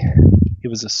strangely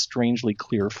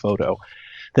clear photo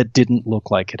that didn't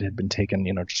look like it had been taken,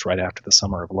 just right after the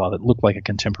Summer of Love. It looked like a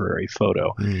contemporary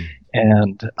photo.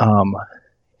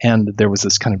 And there was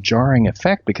this kind of jarring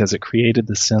effect because it created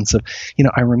the sense of,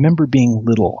 I remember being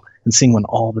little and seeing when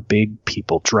all the big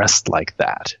people dressed like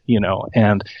that,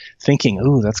 and thinking,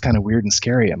 oh, that's kind of weird and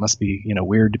scary. It must be,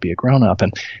 weird to be a grown up.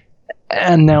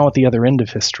 And now at the other end of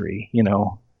history,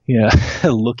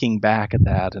 looking back at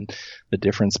that and the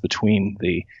difference between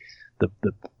the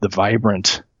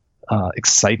vibrant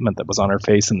excitement that was on her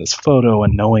face in this photo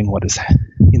and knowing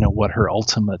what her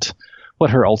ultimate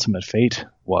fate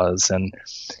was, and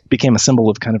became a symbol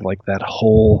of kind of like that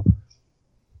whole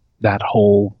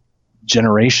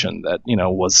generation that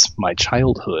was my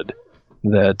childhood,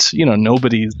 that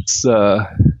nobody's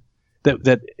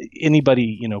that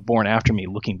anybody born after me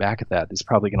looking back at that is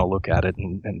probably going to look at it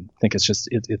and think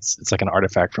it's like an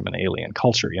artifact from an alien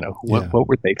culture. What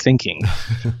were they thinking?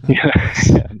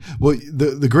 Well,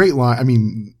 the great line, I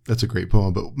mean, that's a great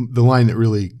poem, but the line that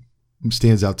really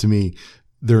stands out to me: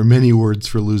 there are many words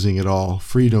for losing it all.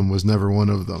 Freedom was never one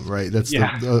of them, right? That's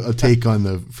a take on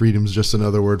the freedom's just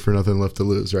another word for nothing left to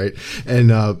lose, right?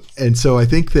 And so I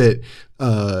think that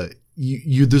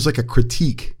there's like a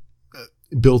critique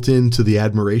built into the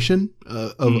admiration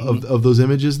of those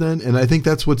images then. And I think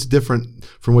that's what's different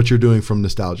from what you're doing from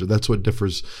nostalgia. That's what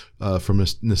differs from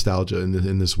nostalgia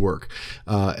in this work.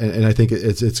 And I think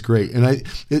it's great. And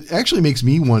it actually makes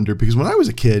me wonder, because when I was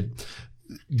a kid,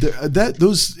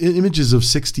 those images of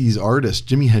 60s artists,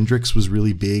 Jimi Hendrix was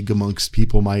really big amongst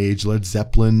people my age, Led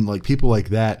Zeppelin, like people like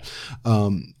that,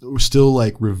 were still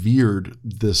like revered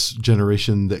this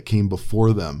generation that came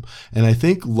before them. And I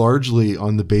think largely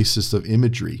on the basis of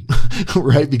imagery,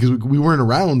 right? Because we weren't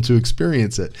around to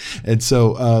experience it. And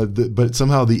so, but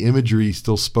somehow the imagery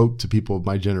still spoke to people of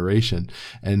my generation.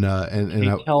 And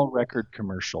K-Tel record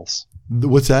commercials.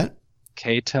 What's that?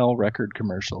 K-Tel record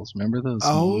commercials. Remember those?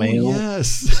 Oh,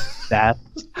 yes. That's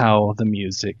how the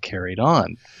music carried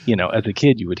on. As a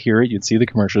kid, you would hear it, you'd see the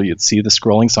commercial, you'd see the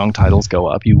scrolling song titles go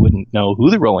up. You wouldn't know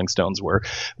who the Rolling Stones were,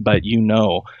 but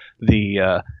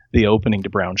the opening to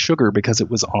Brown Sugar because it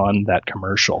was on that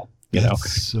commercial.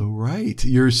 That's so right.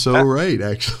 You're so right,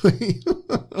 actually.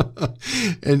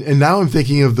 and now I'm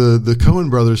thinking of the Coen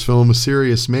Brothers film, A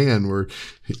Serious Man, where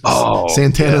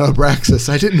Santana Abraxas.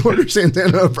 I didn't order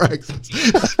Santana Abraxas.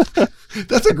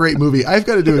 That's a great movie. I've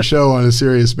got to do a show on A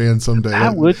Serious Man someday.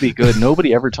 That would be good.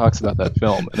 Nobody ever talks about that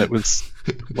film, and it was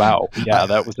wow. Yeah,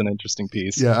 that was an interesting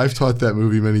piece. Yeah, I've taught that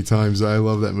movie many times. I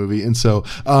love that movie, and so,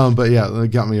 but yeah,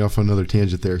 it got me off on another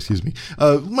tangent there. Excuse me.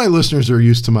 My listeners are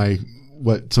used to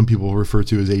what some people refer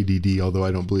to as ADD, although I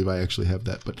don't believe I actually have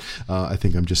that, but I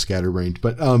think I'm just scatterbrained.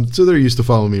 But so they're used to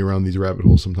following me around these rabbit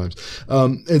holes sometimes.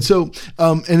 And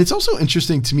it's also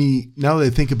interesting to me now that I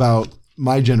think about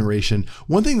my generation.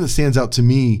 One thing that stands out to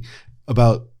me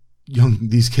about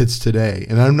these kids today,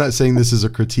 and I'm not saying this is a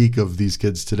critique of these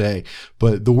kids today,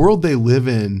 but the world they live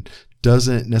in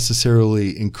doesn't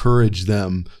necessarily encourage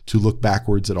them to look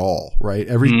backwards at all, right?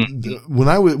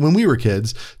 When we were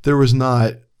kids, there was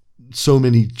not so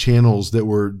many channels that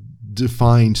were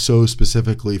defined so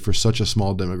specifically for such a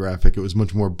small demographic. It was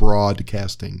much more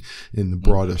broadcasting in the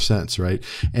broadest sense, right?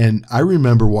 And I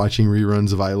remember watching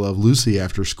reruns of I Love Lucy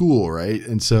after school, right?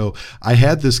 And so I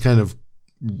had this kind of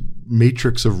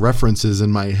matrix of references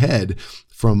in my head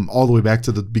from all the way back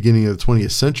to the beginning of the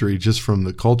 20th century, just from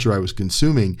the culture I was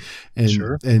consuming.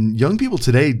 And young people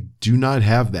today do not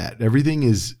have that. Everything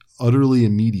is utterly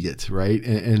immediate, right?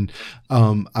 And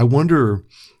I wonder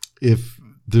if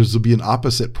there'll be an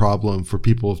opposite problem for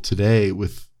people of today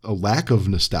with a lack of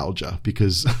nostalgia,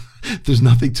 because there's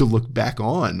nothing to look back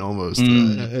on almost.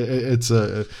 It's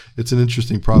an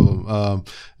interesting problem.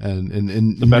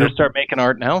 And you better start making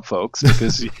art now, folks,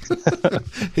 because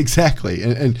exactly.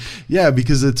 And yeah,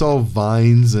 because it's all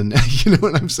vines and you know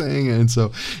what I'm saying? And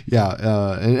so, yeah.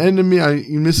 And to me,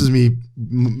 it misses me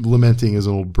lamenting as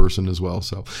an old person as well.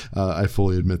 So, I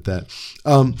fully admit that.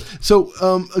 I want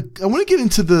to get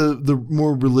into the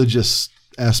more religious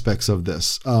aspects of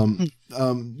this.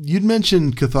 You'd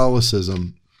mentioned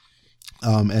Catholicism.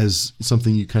 as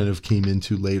something you kind of came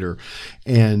into later.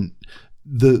 And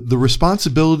the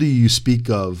responsibility you speak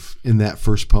of in that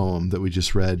first poem that we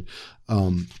just read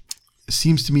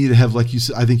seems to me to have, like you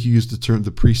said, I think you used the term,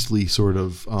 the priestly sort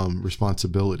of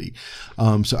responsibility.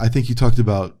 So I think you talked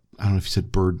about, I don't know if you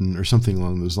said burden or something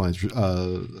along those lines.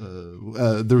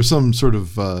 There was some sort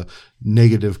of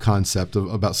negative concept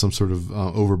about some sort of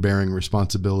overbearing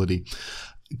responsibility.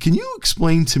 Can you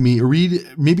explain to me, or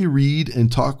read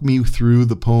and talk me through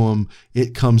the poem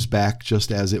 "It Comes Back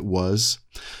Just As It Was"?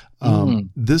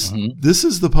 This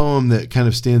is the poem that kind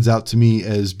of stands out to me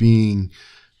as being,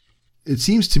 it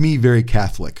seems to me, very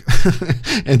Catholic.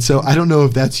 And so I don't know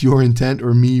if that's your intent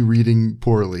or me reading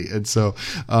poorly. And so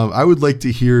I would like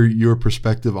to hear your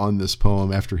perspective on this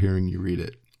poem after hearing you read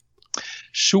it.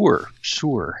 Sure.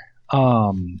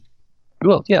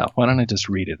 Well, yeah, why don't I just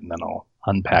read it and then I'll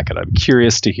unpack it. I'm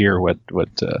curious to hear what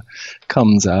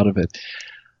comes out of it.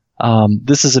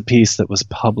 This is a piece that was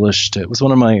published. It was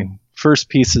one of my first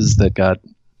pieces that got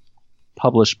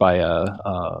published by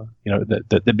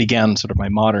that began sort of my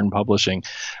modern publishing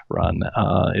run.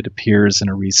 It appears in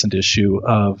a recent issue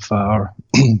of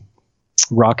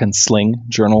Rock and Sling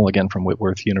Journal, again from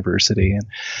Whitworth University,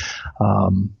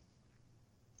 and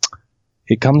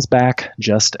it comes back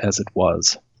just as it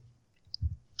was.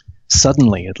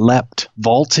 Suddenly it leapt,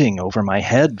 vaulting over my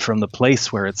head from the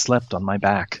place where it slept on my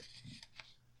back.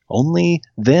 Only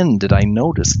then did I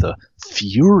notice the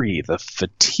fury, the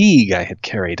fatigue I had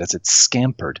carried as it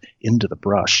scampered into the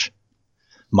brush.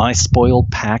 My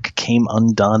spoiled pack came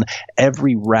undone.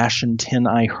 Every ration tin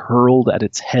I hurled at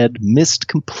its head missed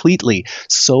completely,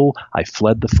 so I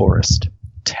fled the forest,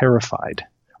 terrified,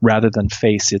 rather than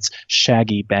face its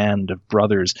shaggy band of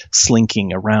brothers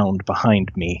slinking around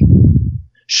behind me.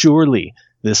 Surely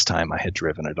this time I had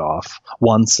driven it off,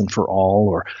 once and for all,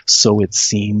 or so it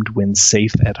seemed when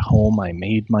safe at home I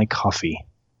made my coffee.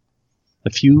 A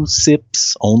few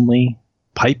sips only,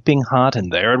 piping hot,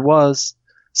 and there it was,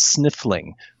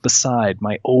 sniffling beside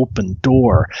my open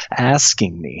door,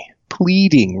 asking me,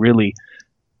 pleading really,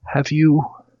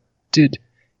 did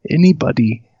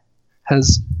anybody,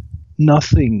 has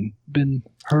nothing been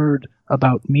heard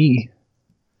about me?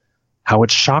 How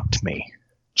it shocked me.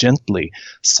 Gently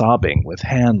sobbing with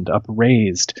hand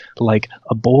upraised, like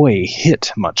a boy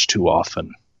hit much too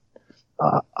often.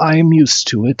 I'm used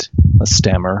to it, a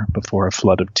stammer before a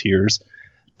flood of tears.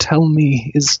 Tell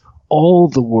me, is all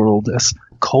the world as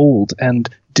cold and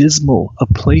dismal a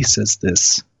place as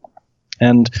this?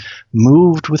 And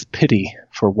moved with pity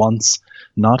for once,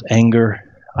 not anger,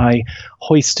 I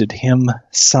hoisted him,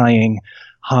 sighing,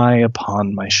 high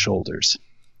upon my shoulders.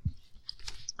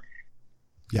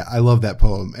 Yeah, I love that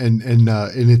poem, and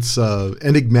it's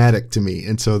enigmatic to me,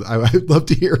 and so I'd love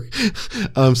to hear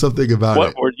something about it.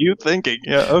 What were you thinking?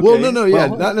 Yeah, okay.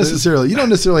 Well, not necessarily. You don't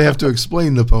necessarily have to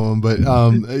explain the poem, but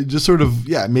just sort of,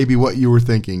 maybe what you were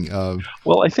thinking.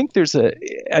 Well, I think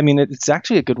it's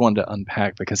actually a good one to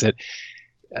unpack because it,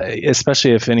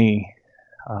 especially if any.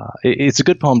 It's a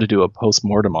good poem to do a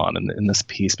post-mortem on in this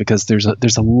piece because there's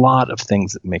a lot of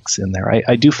things that mix in there.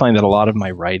 I do find that a lot of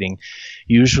my writing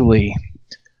usually.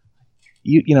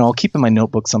 I'll keep in my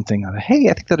notebook something, hey,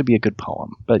 I think that'd be a good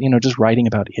poem. But, just writing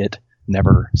about it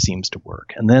never seems to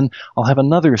work. And then I'll have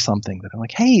another something that I'm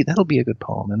like, hey, that'll be a good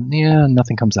poem. And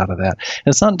nothing comes out of that.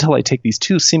 And it's not until I take these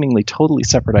two seemingly totally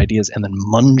separate ideas and then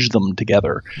munge them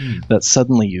together that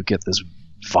suddenly you get this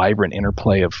vibrant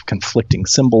interplay of conflicting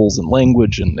symbols and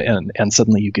language. And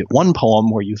suddenly you get one poem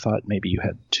where you thought maybe you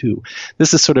had two.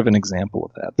 This is sort of an example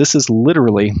of that. This is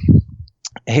literally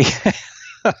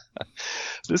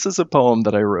This is a poem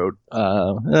that I wrote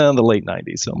in the late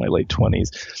 90s, so my late 20s.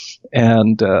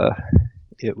 And I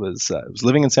was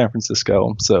living in San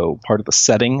Francisco, so part of the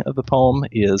setting of the poem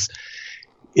is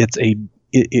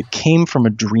it came from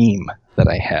a dream that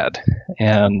I had.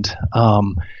 And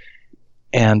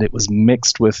it was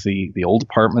mixed with the old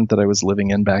apartment that I was living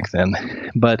in back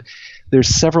then. But there's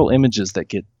several images that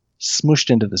get smooshed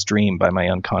into this dream by my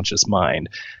unconscious mind.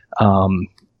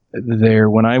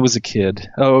 When I was a kid.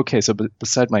 So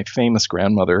beside my famous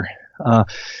grandmother,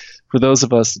 for those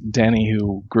of us, Danny,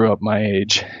 who grew up my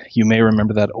age, you may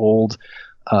remember that old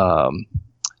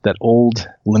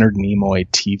Leonard Nimoy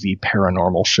TV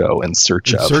paranormal show, In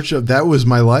Search of. That was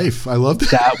my life. I loved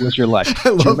it. That was your life. I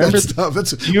love that stuff.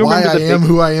 That's why I am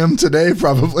who I am today,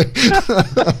 probably.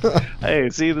 Hey,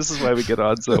 see, this is why we get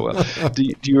on so well.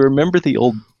 Do you remember the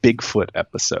old Bigfoot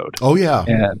episode? Oh, yeah.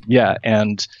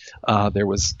 And there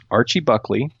was Archie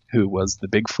Buckley, who was the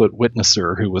Bigfoot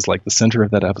witnesser, who was like the center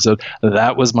of that episode,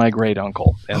 that was my great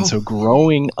uncle. And so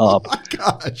growing up, oh my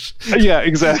gosh, yeah,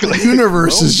 exactly. The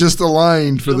universe is just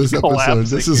aligned for this episode.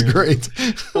 This is great.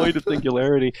 Point of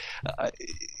singularity.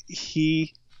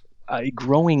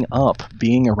 Growing up,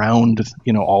 being around,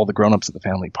 all the grown-ups at the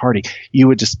family party, you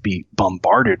would just be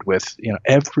bombarded with,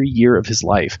 every year of his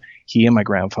life, he and my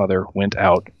grandfather went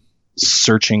out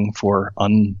searching for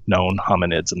unknown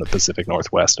hominids in the Pacific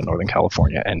Northwest and Northern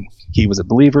California. And he was a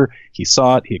believer. He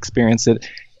saw it. He experienced it.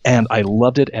 And I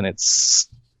loved it. And it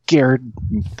scared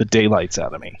the daylights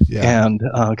out of me. Yeah. And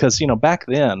because, back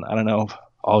then, I don't know if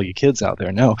all you kids out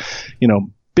there know,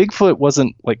 Bigfoot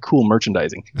wasn't like cool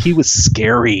merchandising. He was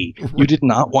scary. You did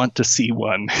not want to see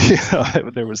one.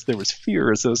 There was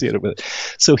fear associated with it.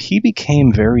 So he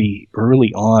became very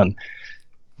early on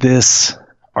this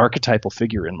archetypal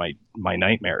figure in my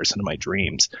nightmares and in my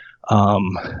dreams.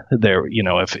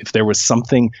 If there was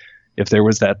something, if there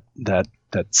was that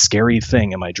scary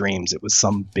thing in my dreams, it was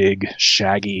some big,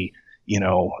 shaggy,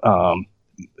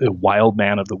 a wild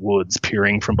man of the woods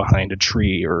peering from behind a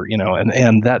tree, or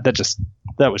and that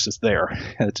was just there,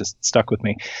 and it just stuck with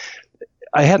me.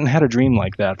 I hadn't had a dream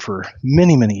like that for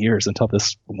many, many years until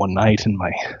this one night in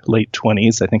my late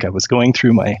 20s. I think I was going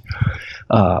through my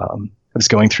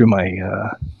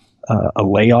a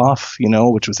layoff,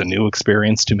 which was a new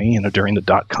experience to me, during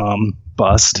the .com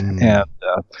bust. And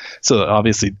so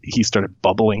obviously he started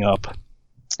bubbling up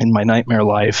in my nightmare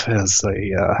life as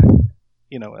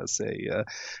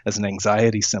as an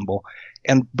anxiety symbol.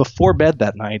 And before bed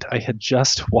that night, I had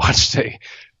just watched a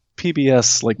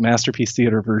PBS Masterpiece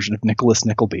Theater version of Nicholas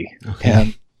Nickleby. Okay.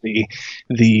 And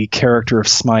the character of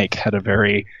Smike had a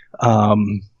very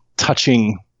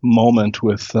touching moment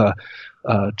with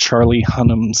Charlie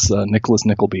Hunnam's Nicholas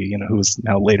Nickleby, who is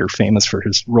now later famous for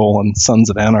his role in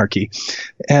Sons of Anarchy.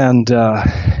 And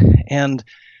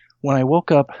when I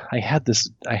woke up, I had this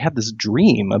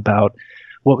dream about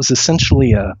what was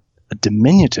essentially a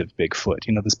diminutive Bigfoot.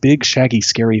 This big, shaggy,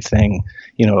 scary thing,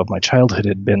 of my childhood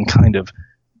had been kind of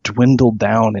dwindled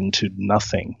down into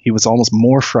nothing. He was almost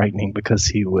more frightening because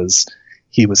he was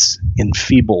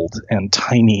enfeebled and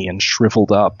tiny and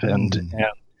shriveled up and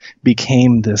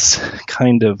became this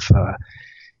kind of,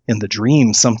 in the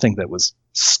dream, something that was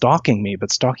stalking me,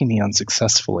 but stalking me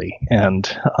unsuccessfully, and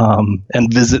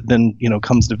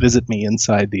comes to visit me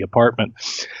inside the apartment.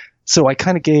 So I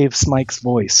kind of gave Smike's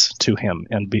voice to him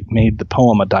and made the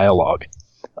poem a dialogue.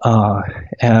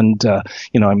 I'm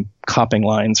copying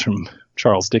lines from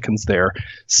Charles Dickens there,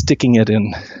 sticking it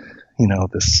in,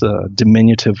 this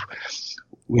diminutive,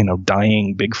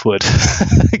 dying Bigfoot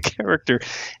character.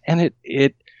 And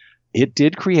it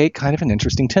did create kind of an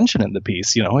interesting tension in the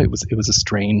piece. It was a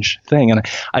strange thing. And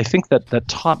I think that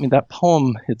taught me, that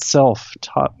poem itself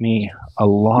taught me a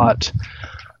lot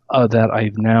that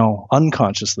I've now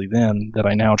unconsciously then, that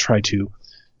I now try to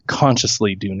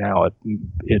consciously do now.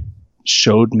 It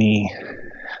showed me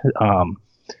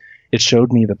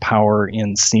the power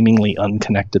in seemingly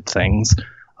unconnected things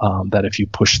that if you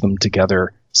push them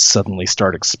together, suddenly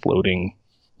start exploding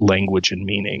language and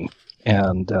meaning.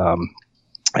 And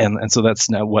so that's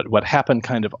now what happened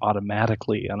kind of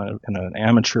automatically in an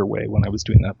amateur way when I was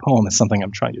doing that poem is something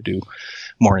I'm trying to do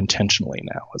more intentionally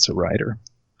now as a writer.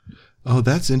 Oh,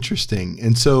 that's interesting.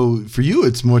 And so for you,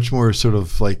 it's much more sort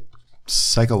of like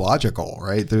psychological,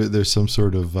 right? There's some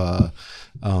sort of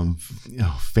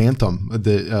phantom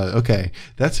that okay,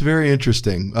 that's very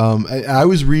interesting. I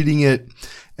was reading it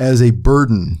as a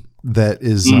burden that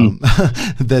is the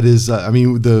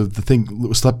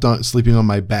thing sleeping on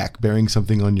my back, bearing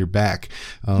something on your back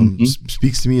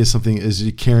speaks to me as something, as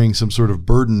you carrying some sort of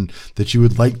burden that you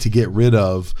would like to get rid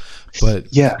of, but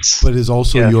is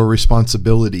also your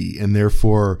responsibility, and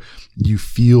therefore you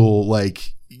feel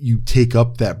like you take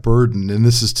up that burden. And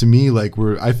this is, to me, like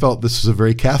where I felt this was a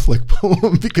very Catholic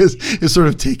poem because it's sort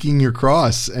of taking your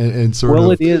cross and sort of. Well,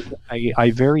 it is.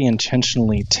 I very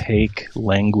intentionally take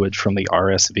language from the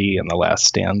RSV in the last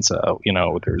stanza.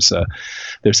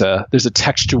 There's a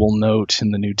textual note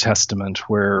in the New Testament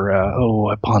where,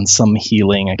 upon some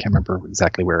healing, I can't remember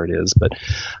exactly where it is, but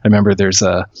I remember there's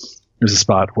a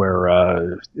spot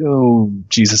where,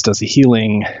 Jesus does a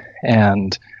healing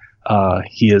and,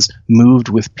 he is moved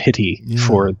with pity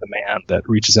for the man that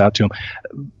reaches out to him.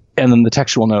 And then the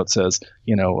textual note says,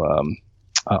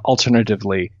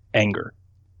 alternatively, anger.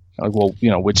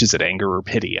 Which is it, anger or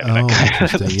pity?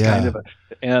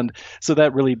 And so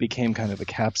that really became kind of a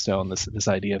capstone, this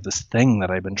idea of this thing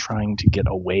that I've been trying to get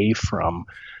away from,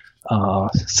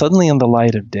 suddenly in the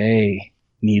light of day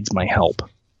needs my help,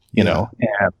 and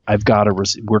I've got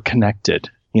we're connected.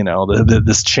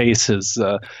 This chase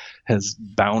has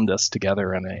bound us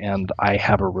together, and I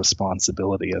have a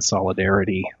responsibility, a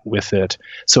solidarity with it.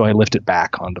 So I lift it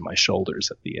back onto my shoulders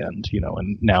at the end,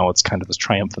 and now it's kind of this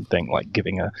triumphant thing, like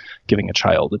giving a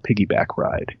child a piggyback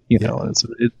ride, and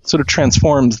it sort of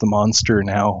transforms the monster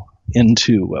now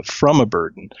into from a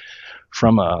burden,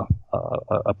 from a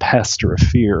pest or a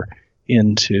fear,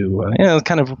 into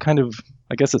kind of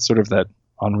I guess it's sort of that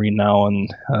Henri Nouwen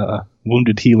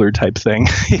wounded healer type thing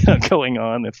going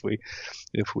on. If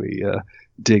we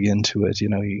dig into it,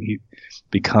 he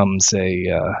becomes a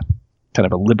kind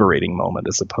of a liberating moment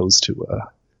as opposed to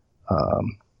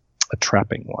a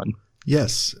trapping one.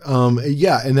 Yes.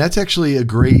 And that's actually a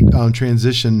great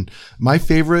transition. My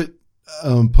favorite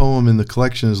poem in the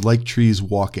collection is Like Trees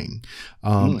Walking.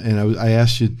 And I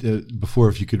asked you before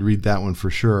if you could read that one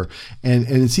for sure. And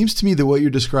it seems to me that what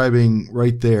you're describing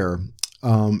right there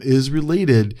is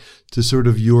related to sort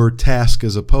of your task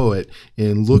as a poet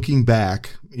in looking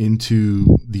back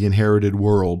into the inherited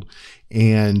world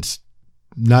and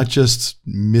not just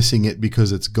missing it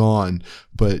because it's gone,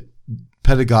 but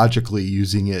pedagogically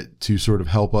using it to sort of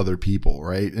help other people,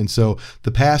 right? And so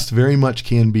the past very much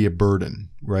can be a burden,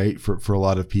 right, for a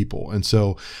lot of people. And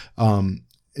so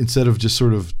instead of just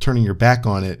sort of turning your back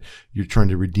on it, you're trying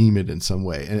to redeem it in some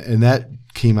way. And that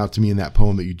came out to me in that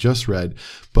poem that you just read.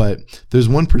 But there's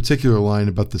one particular line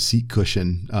about the seat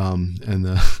cushion and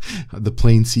the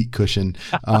plain seat cushion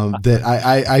that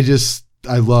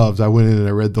I loved. I went in and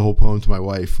I read the whole poem to my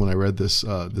wife when I read this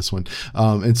one.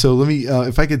 And so let me,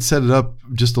 if I could set it up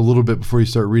just a little bit before you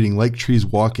start reading. Like Trees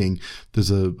Walking,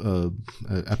 there's a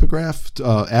epigraph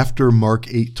after Mark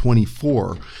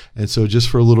 8:24. And so just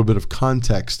for a little bit of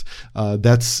context,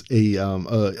 that's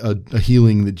a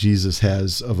healing that Jesus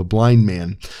has of a blind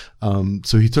man.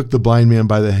 So he took the blind man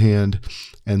by the hand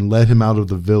and led him out of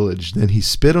the village. Then he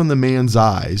spit on the man's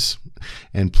eyes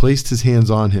and placed his hands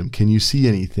on him. "Can you see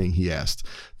anything?" he asked.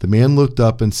 The man looked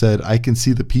up and said, "I can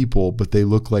see the people, but they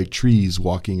look like trees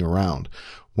walking around."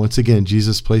 Once again,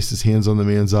 Jesus placed his hands on the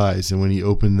man's eyes, and when he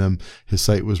opened them, his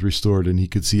sight was restored and he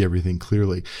could see everything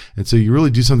clearly. And so you really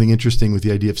do something interesting with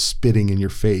the idea of spitting in your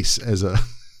face as a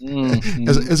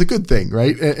as a good thing,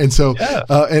 right? And so,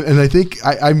 and I think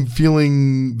I'm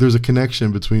feeling there's a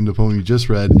connection between the poem you just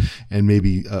read and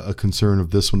maybe a concern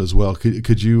of this one as well.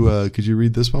 Could you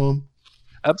read this poem?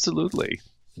 Absolutely.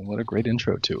 What a great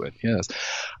intro to it. Yes.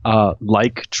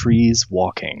 Like Trees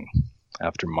Walking,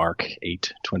 after Mark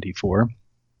 8:24.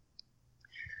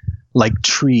 Like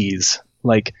trees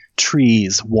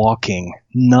walking,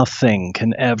 nothing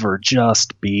can ever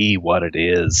just be what it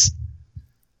is.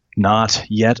 Not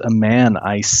yet a man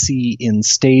I see in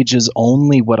stages,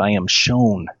 only what I am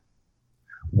shown.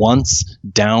 Once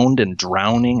downed and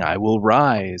drowning, I will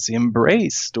rise,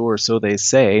 embraced, or so they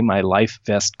say, my life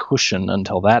vest cushion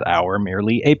until that hour,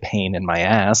 merely a pain in my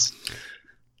ass.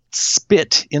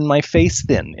 Spit in my face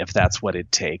then, if that's what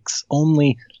it takes.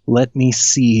 Only let me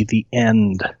see the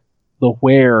end, the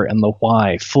where and the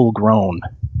why, full grown.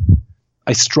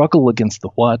 I struggle against the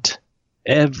what,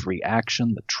 every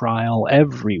action, the trial,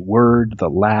 every word, the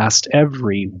last,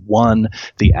 every one,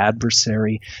 the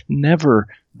adversary, never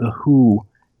the who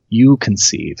you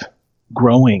conceive,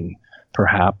 growing,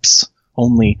 perhaps,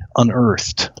 only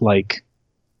unearthed, like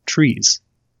trees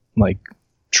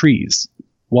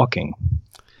walking.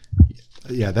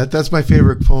 Yeah, that's my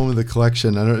favorite poem of the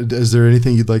collection. Is there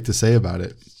anything you'd like to say about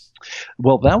it?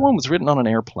 Well, that one was written on an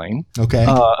airplane. Okay.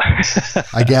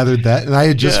 I gathered that, and I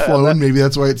had just flown. Maybe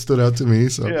that's why it stood out to me.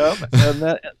 So. Yeah,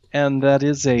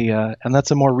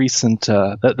 that's a more recent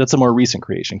that's a more recent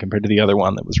creation compared to the other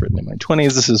one that was written in my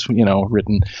 20s. This is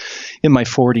written in my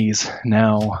 40s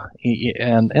now,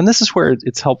 and this is where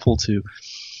it's helpful to,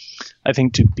 I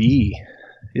think, to be.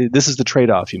 This is the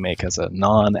trade-off you make as a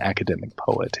non-academic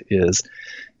poet is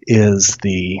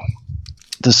the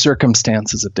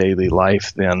circumstances of daily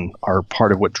life then are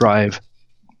part of what drive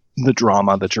the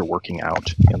drama that you're working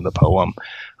out in the poem.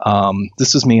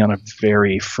 This was me on a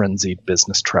very frenzied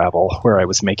business travel where I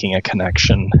was making a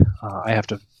connection. I have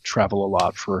to travel a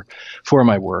lot for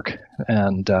my work,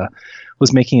 and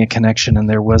was making a connection, and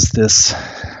there was this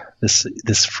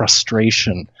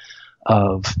frustration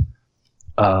of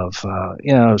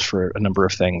it was for a number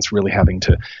of things, really having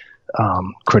to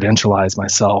credentialize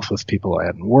myself with people I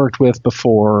hadn't worked with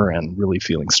before, and really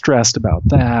feeling stressed about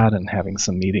that, and having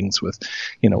some meetings with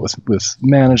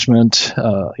management,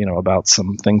 about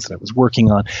some things that I was working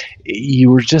on.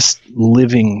 You were just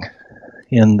living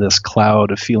in this cloud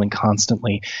of feeling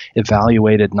constantly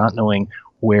evaluated, not knowing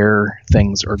where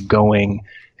things are going,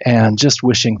 and just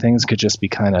wishing things could just be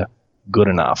kind of good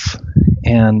enough.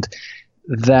 And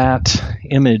that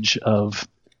image of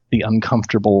the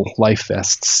uncomfortable life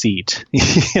vest seat,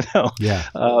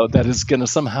 that is going to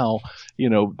somehow,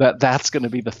 that's going to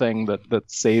be the thing that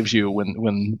saves you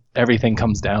when everything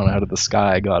comes down out of the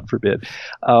sky, God forbid.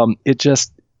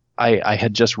 I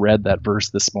had just read that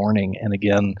verse this morning, and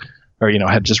again,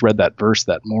 had just read that verse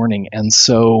that morning, and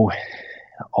so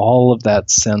all of that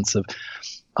sense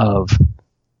of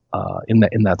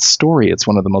in that story, it's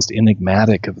one of the most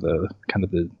enigmatic of the kind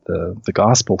of the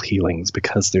gospel healings,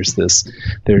 because there's this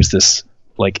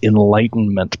like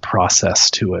enlightenment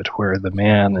process to it where the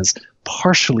man is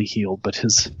partially healed, but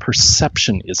his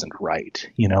perception isn't right.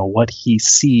 What he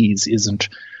sees isn't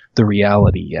the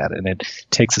reality yet, and it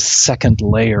takes a second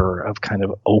layer of kind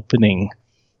of opening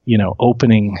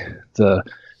the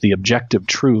objective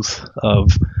truth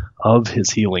of his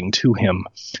healing to him.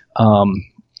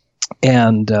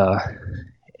 There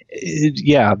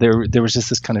was just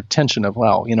this kind of tension of,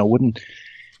 wow,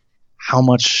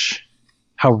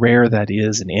 how rare that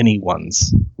is in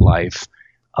anyone's life.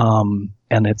 And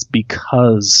it's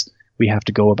because we have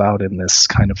to go about in this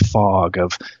kind of fog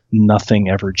of nothing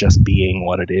ever just being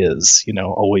what it is,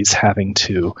 always having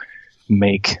to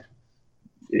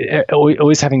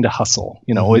hustle,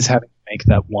 always having to make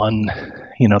that one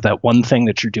thing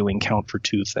that you're doing count for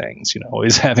two things,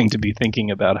 always having to be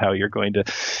thinking about how you're going to,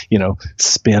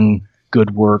 spin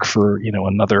good work for,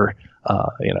 another, how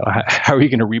are you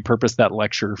going to repurpose that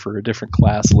lecture for a different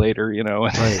class later,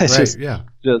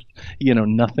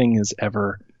 nothing is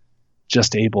ever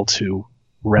just able to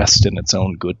rest in its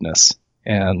own goodness.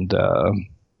 And,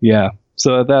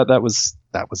 so that was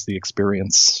the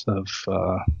experience of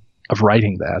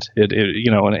writing that. And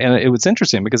it was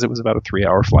interesting because it was about a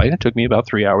 3-hour flight. It took me about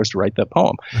 3 hours to write that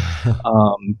poem.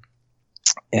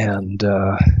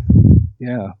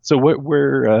 So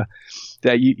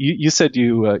you said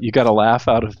you got a laugh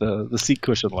out of the seat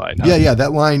cushion line. Huh? Yeah,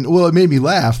 that line. Well, it made me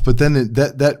laugh, but then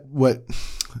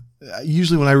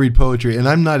usually when I read poetry, and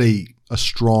I'm not a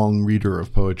strong reader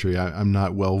of poetry. I'm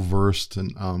not well versed,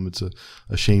 and it's a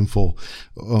shameful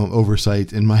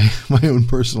oversight in my own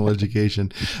personal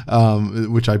education,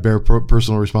 which I bear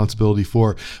personal responsibility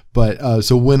for. But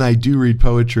so when I do read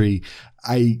poetry,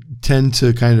 I tend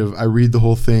to I read the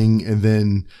whole thing and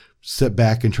then step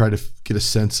back and try to get a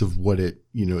sense of what it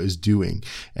is doing,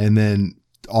 and then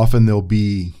often there'll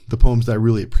be the poems that I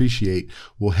really appreciate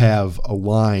will have a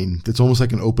line that's almost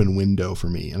like an open window for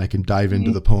me, and I can dive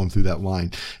into the poem through that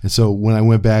line. And so when I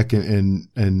went back and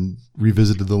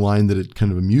revisited the line that it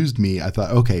kind of amused me, I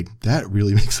thought, okay, that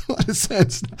really makes a lot of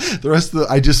sense. The rest of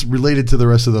I just related to the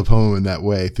rest of the poem in that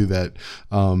way through that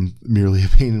merely a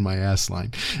pain in my ass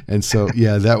line. And so,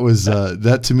 that was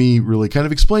that to me really kind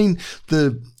of explained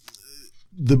the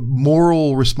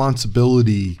moral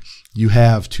responsibility you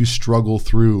have to struggle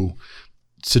through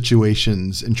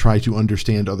situations and try to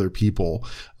understand other people,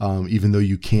 even though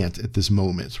you can't at this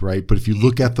moment, right? But if you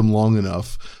look at them long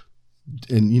enough,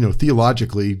 and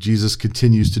theologically, Jesus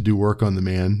continues to do work on the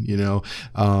man.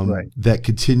 Right. That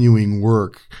continuing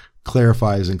work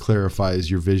clarifies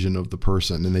your vision of the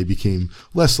person, and they become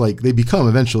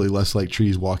eventually less like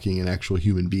trees walking and actual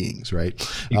human beings, right?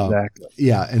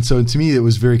 Exactly. And so to me, it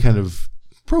was very kind of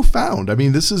profound. I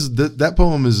mean, that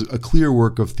poem is a clear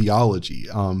work of theology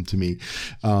to me,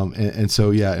 and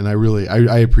so and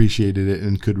I appreciated it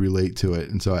and could relate to it,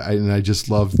 and so I just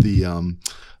loved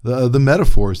the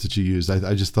metaphors that you used.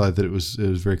 I just thought that it was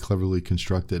very cleverly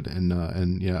constructed, and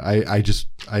I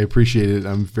appreciate it.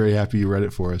 I'm very happy you read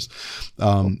it for us.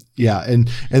 And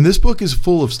this book is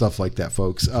full of stuff like that,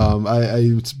 folks.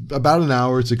 It's about an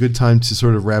hour. It's a good time to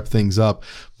sort of wrap things up.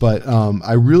 But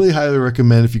I really highly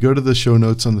recommend, if you go to the show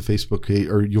notes on the Facebook page,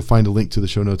 or you'll find a link to the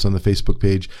show notes on the Facebook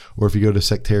page, or if you go to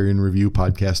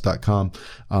sectarianreviewpodcast.com,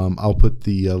 I'll put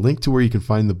the link to where you can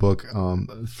find the book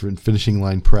for Finishing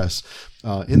Line Press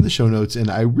in the show notes.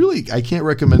 And I can't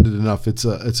recommend it enough. It's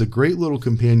a great little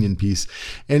companion piece,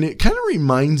 and it kind of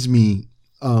reminds me,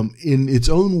 in its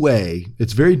own way,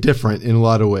 it's very different in a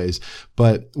lot of ways.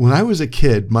 But when I was a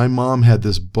kid, my mom had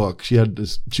this book. She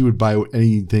would buy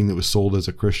anything that was sold as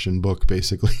a Christian book,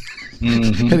 basically.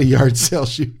 At a yard sale,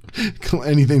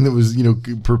 anything that was,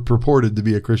 purported to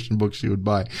be a Christian book, she would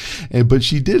buy. But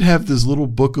she did have this little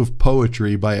book of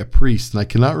poetry by a priest, and I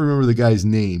cannot remember the guy's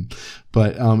name.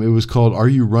 But it was called "Are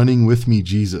You Running With Me,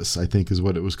 Jesus?" I think is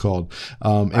what it was called. I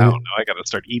don't know. I got to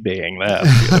start eBaying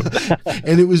that.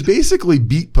 And it was basically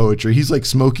beat poetry. He's like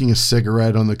smoking a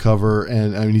cigarette on the cover,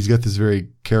 and I mean he's got this very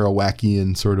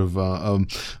Kerouacian sort of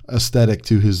aesthetic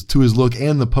to his look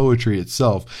and the poetry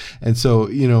itself. And so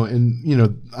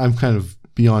I'm kind of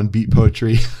beyond beat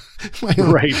poetry.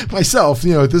 myself,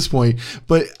 at this point.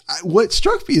 But what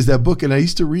struck me is that book, and I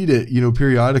used to read it,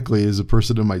 periodically as a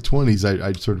person in my 20s.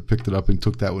 I sort of picked it up and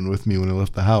took that one with me when I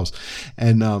left the house.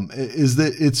 And is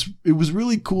that it was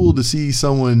really cool to see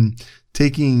someone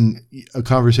taking a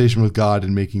conversation with God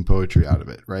and making poetry out of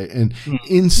it, right? And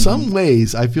in some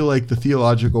ways, I feel like the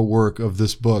theological work of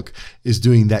this book is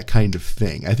doing that kind of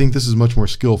thing. I think this is much more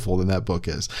skillful than that book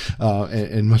is,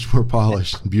 and much more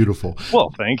polished and beautiful.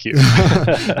 Well, thank you.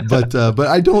 But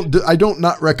I don't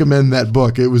not recommend that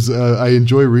book. It was I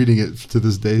enjoy reading it to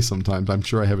this day. Sometimes I'm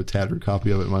sure I have a tattered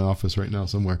copy of it in my office right now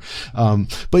somewhere.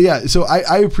 But yeah, so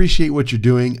I appreciate what you're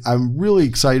doing. I'm really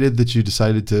excited that you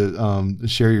decided to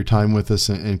share your time with us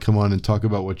and come on and talk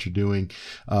about what you're doing,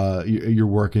 your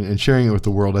work, and sharing it with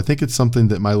the world. I think it's something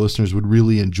that my listeners would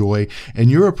really enjoy. And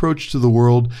your approach to the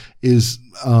world is,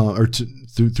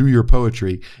 through your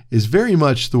poetry, is very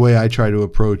much the way I try to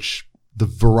approach the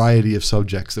variety of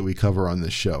subjects that we cover on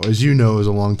this show. As you know, as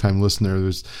a longtime listener,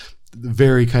 there's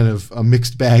very kind of a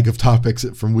mixed bag of topics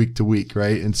from week to week,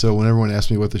 right? And so when everyone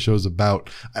asks me what the show's about,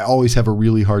 I always have a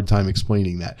really hard time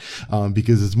explaining that,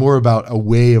 because it's more about a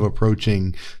way of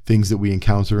approaching things that we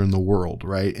encounter in the world,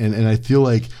 right? And I feel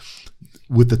like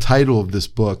with the title of this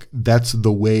book, that's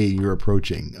the way you're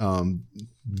approaching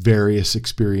various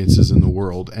experiences in the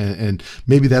world, and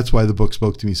maybe that's why the book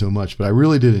spoke to me so much. But I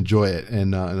really did enjoy it,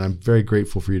 and I'm very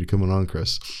grateful for you to come on,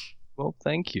 Chris. Well,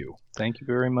 thank you. Thank you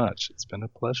very much. It's been a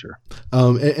pleasure.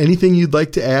 Anything you'd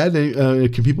like to add?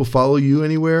 Can people follow you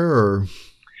anywhere? Or?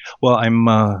 Well, I'm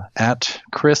at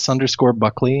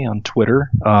Chris_Buckley on Twitter.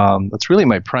 That's really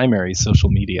my primary social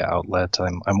media outlet.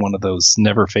 I'm one of those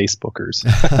never Facebookers.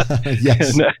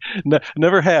 Yes.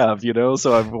 Never have,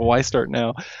 so why start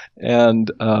now?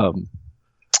 And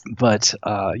But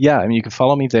you can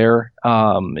follow me there.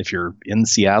 If you're in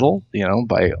Seattle,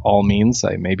 by all means,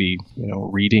 I may be,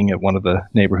 reading at one of the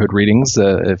neighborhood readings.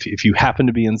 If you happen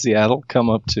to be in Seattle, come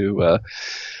up to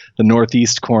the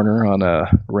northeast corner on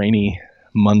a rainy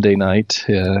Monday night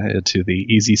to the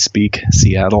Easy Speak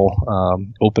Seattle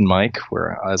open mic,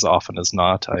 where as often as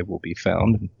not I will be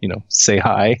found. Say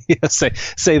hi,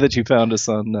 say that you found us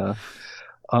on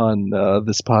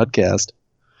this podcast.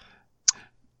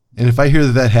 And if I hear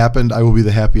that happened, I will be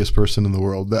the happiest person in the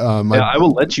world. I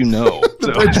will let you know.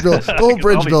 The whole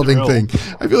bridge building thing.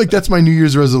 I feel like that's my New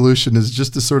Year's resolution, is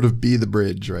just to sort of be the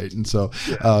bridge, right? And so,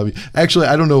 actually,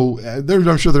 I don't know.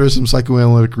 I'm sure there is some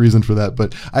psychoanalytic reason for that,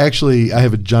 but I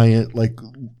have a giant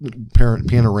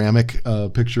panoramic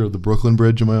picture of the Brooklyn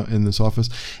Bridge in this office,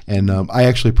 and I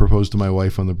actually proposed to my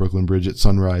wife on the Brooklyn Bridge at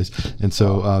sunrise, and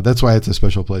so that's why it's a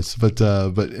special place. But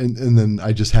then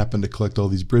I just happened to collect all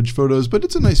these bridge photos, but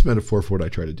it's a nice metaphor for what I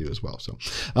try to do as well. So,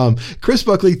 Chris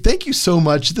Buckley, thank you so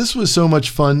much. This was so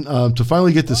much fun to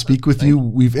finally get to speak with you.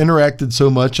 We've interacted so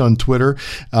much on Twitter,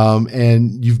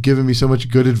 and you've given me so much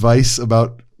good advice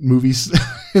about movies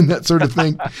and that sort of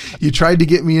thing. You tried to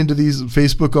get me into these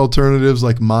Facebook alternatives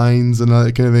like Minds and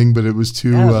that kind of thing, but it was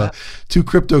too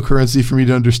cryptocurrency for me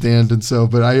to understand. And so,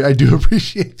 but I do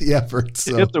appreciate the effort.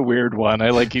 So. It's a weird one.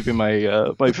 I like keeping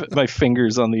my my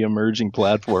fingers on the emerging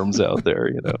platforms out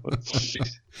there.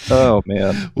 Oh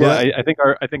man, well, yeah. I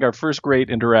think our first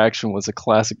great interaction was a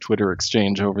classic Twitter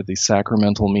exchange over the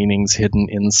sacramental meanings hidden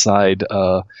inside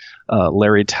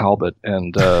Larry Talbot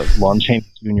and Lon Chaney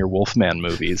Jr. Wolfman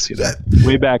movies,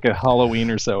 way back at Halloween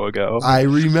or so ago. I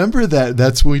remember that.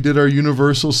 That's when we did our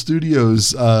Universal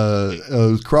Studios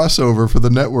crossover for the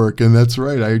network, and that's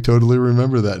right. I totally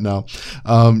remember that now.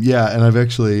 And I've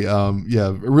actually,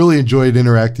 really enjoyed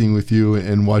interacting with you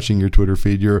and watching your Twitter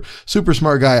feed. You're a super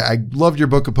smart guy. I loved your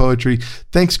book of poetry.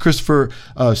 Thanks, Christopher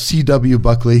C.W.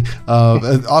 Buckley,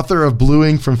 author of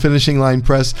Bluing from Finishing Line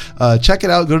Press. Check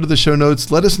it out. Go to the show notes.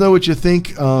 Let us know what you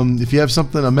think. If you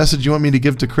have a message you want me to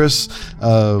give to Chris,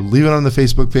 leave it on the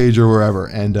Facebook page or wherever,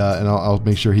 and I'll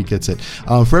make sure he gets it.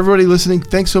 For everybody listening,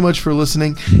 thanks so much for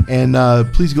listening, and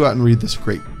please go out and read this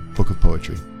great book of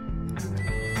poetry.